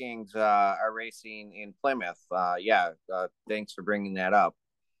 Dirt Kings are racing in Plymouth. Thanks for bringing that up.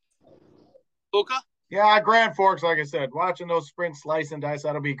 Puka? Yeah, Grand Forks, like I said, watching those sprints slice and dice,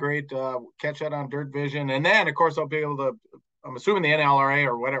 that'll be great. Catch that on Dirt Vision. And then, of course, I'll be able to, I'm assuming the NLRA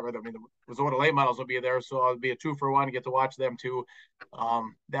or whatever, I mean, the Zota late models will be there. So I'll be a 2-for-1, get to watch them too.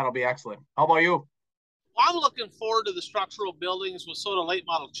 That'll be excellent. How about you? Well, I'm looking forward to the structural buildings with Zota Late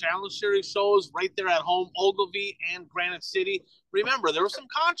Model Challenge Series shows right there at home, Ogilvie and Granite City. Remember, there was some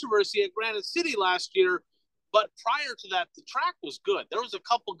controversy at Granite City last year, but prior to that, the track was good. There was a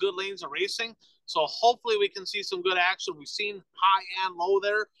couple good lanes of racing, so hopefully we can see some good action. We've seen high and low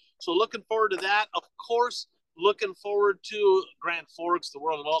there, so looking forward to that. Of course, looking forward to Grand Forks. The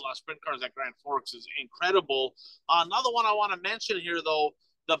World of Outlaw Sprint Cars at Grand Forks is incredible. Another one I want to mention here, though,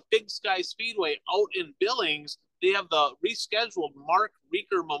 the Big Sky Speedway out in Billings. They have the rescheduled Mark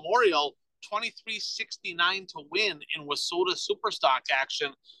Reeker Memorial 2369 to win in Wissota Superstock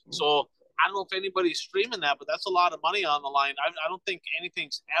action. So I don't know if anybody's streaming that, but that's a lot of money on the line. I don't think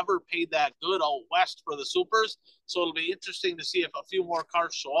anything's ever paid that good out west for the Supers. So it'll be interesting to see if a few more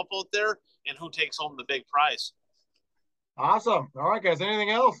cars show up out there and who takes home the big prize. Awesome. All right, guys. Anything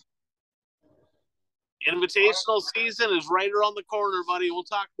else? Invitational season is right around the corner, buddy. We'll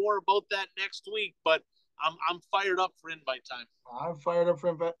talk more about that next week, but I'm fired up for invite time. I'm fired up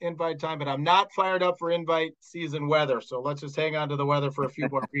for invite time, but I'm not fired up for invite season weather. So let's just hang on to the weather for a few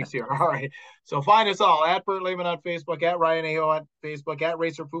more weeks here. All right. So find us all at Bert Lehman on Facebook, at Ryan Aho on Facebook, at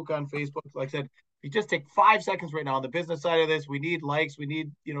Racer Puka on Facebook. Like I said, if you just take 5 seconds right now on the business side of this, we need likes, we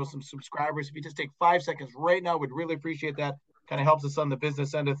need some subscribers. If you just take 5 seconds right now, we'd really appreciate that. Kind of helps us on the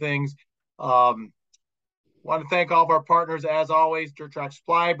business end of things. Want to thank all of our partners, as always, Dirt Track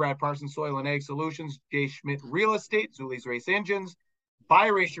Supply, Brad Parsons Soil and Ag Solutions, Jay Schmidt Real Estate, Zuli's Race Engines,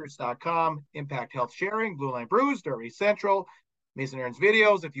 BuyRaceShirts.com, Impact Health Sharing, Blue Line Brews, Dirt Race Central, Mason Aaron's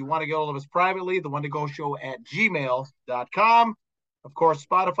Videos. If you want to get hold of us privately, the one to go show at gmail.com. Of course,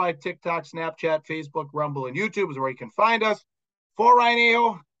 Spotify, TikTok, Snapchat, Facebook, Rumble, and YouTube is where you can find us. For Ryan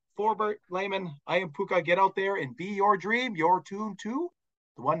Aho, for Bert Lehman, I am Puka. Get out there and be your dream, your tune to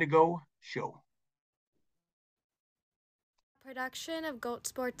the one to go show. Production of Goat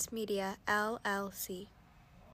Sports Media, LLC.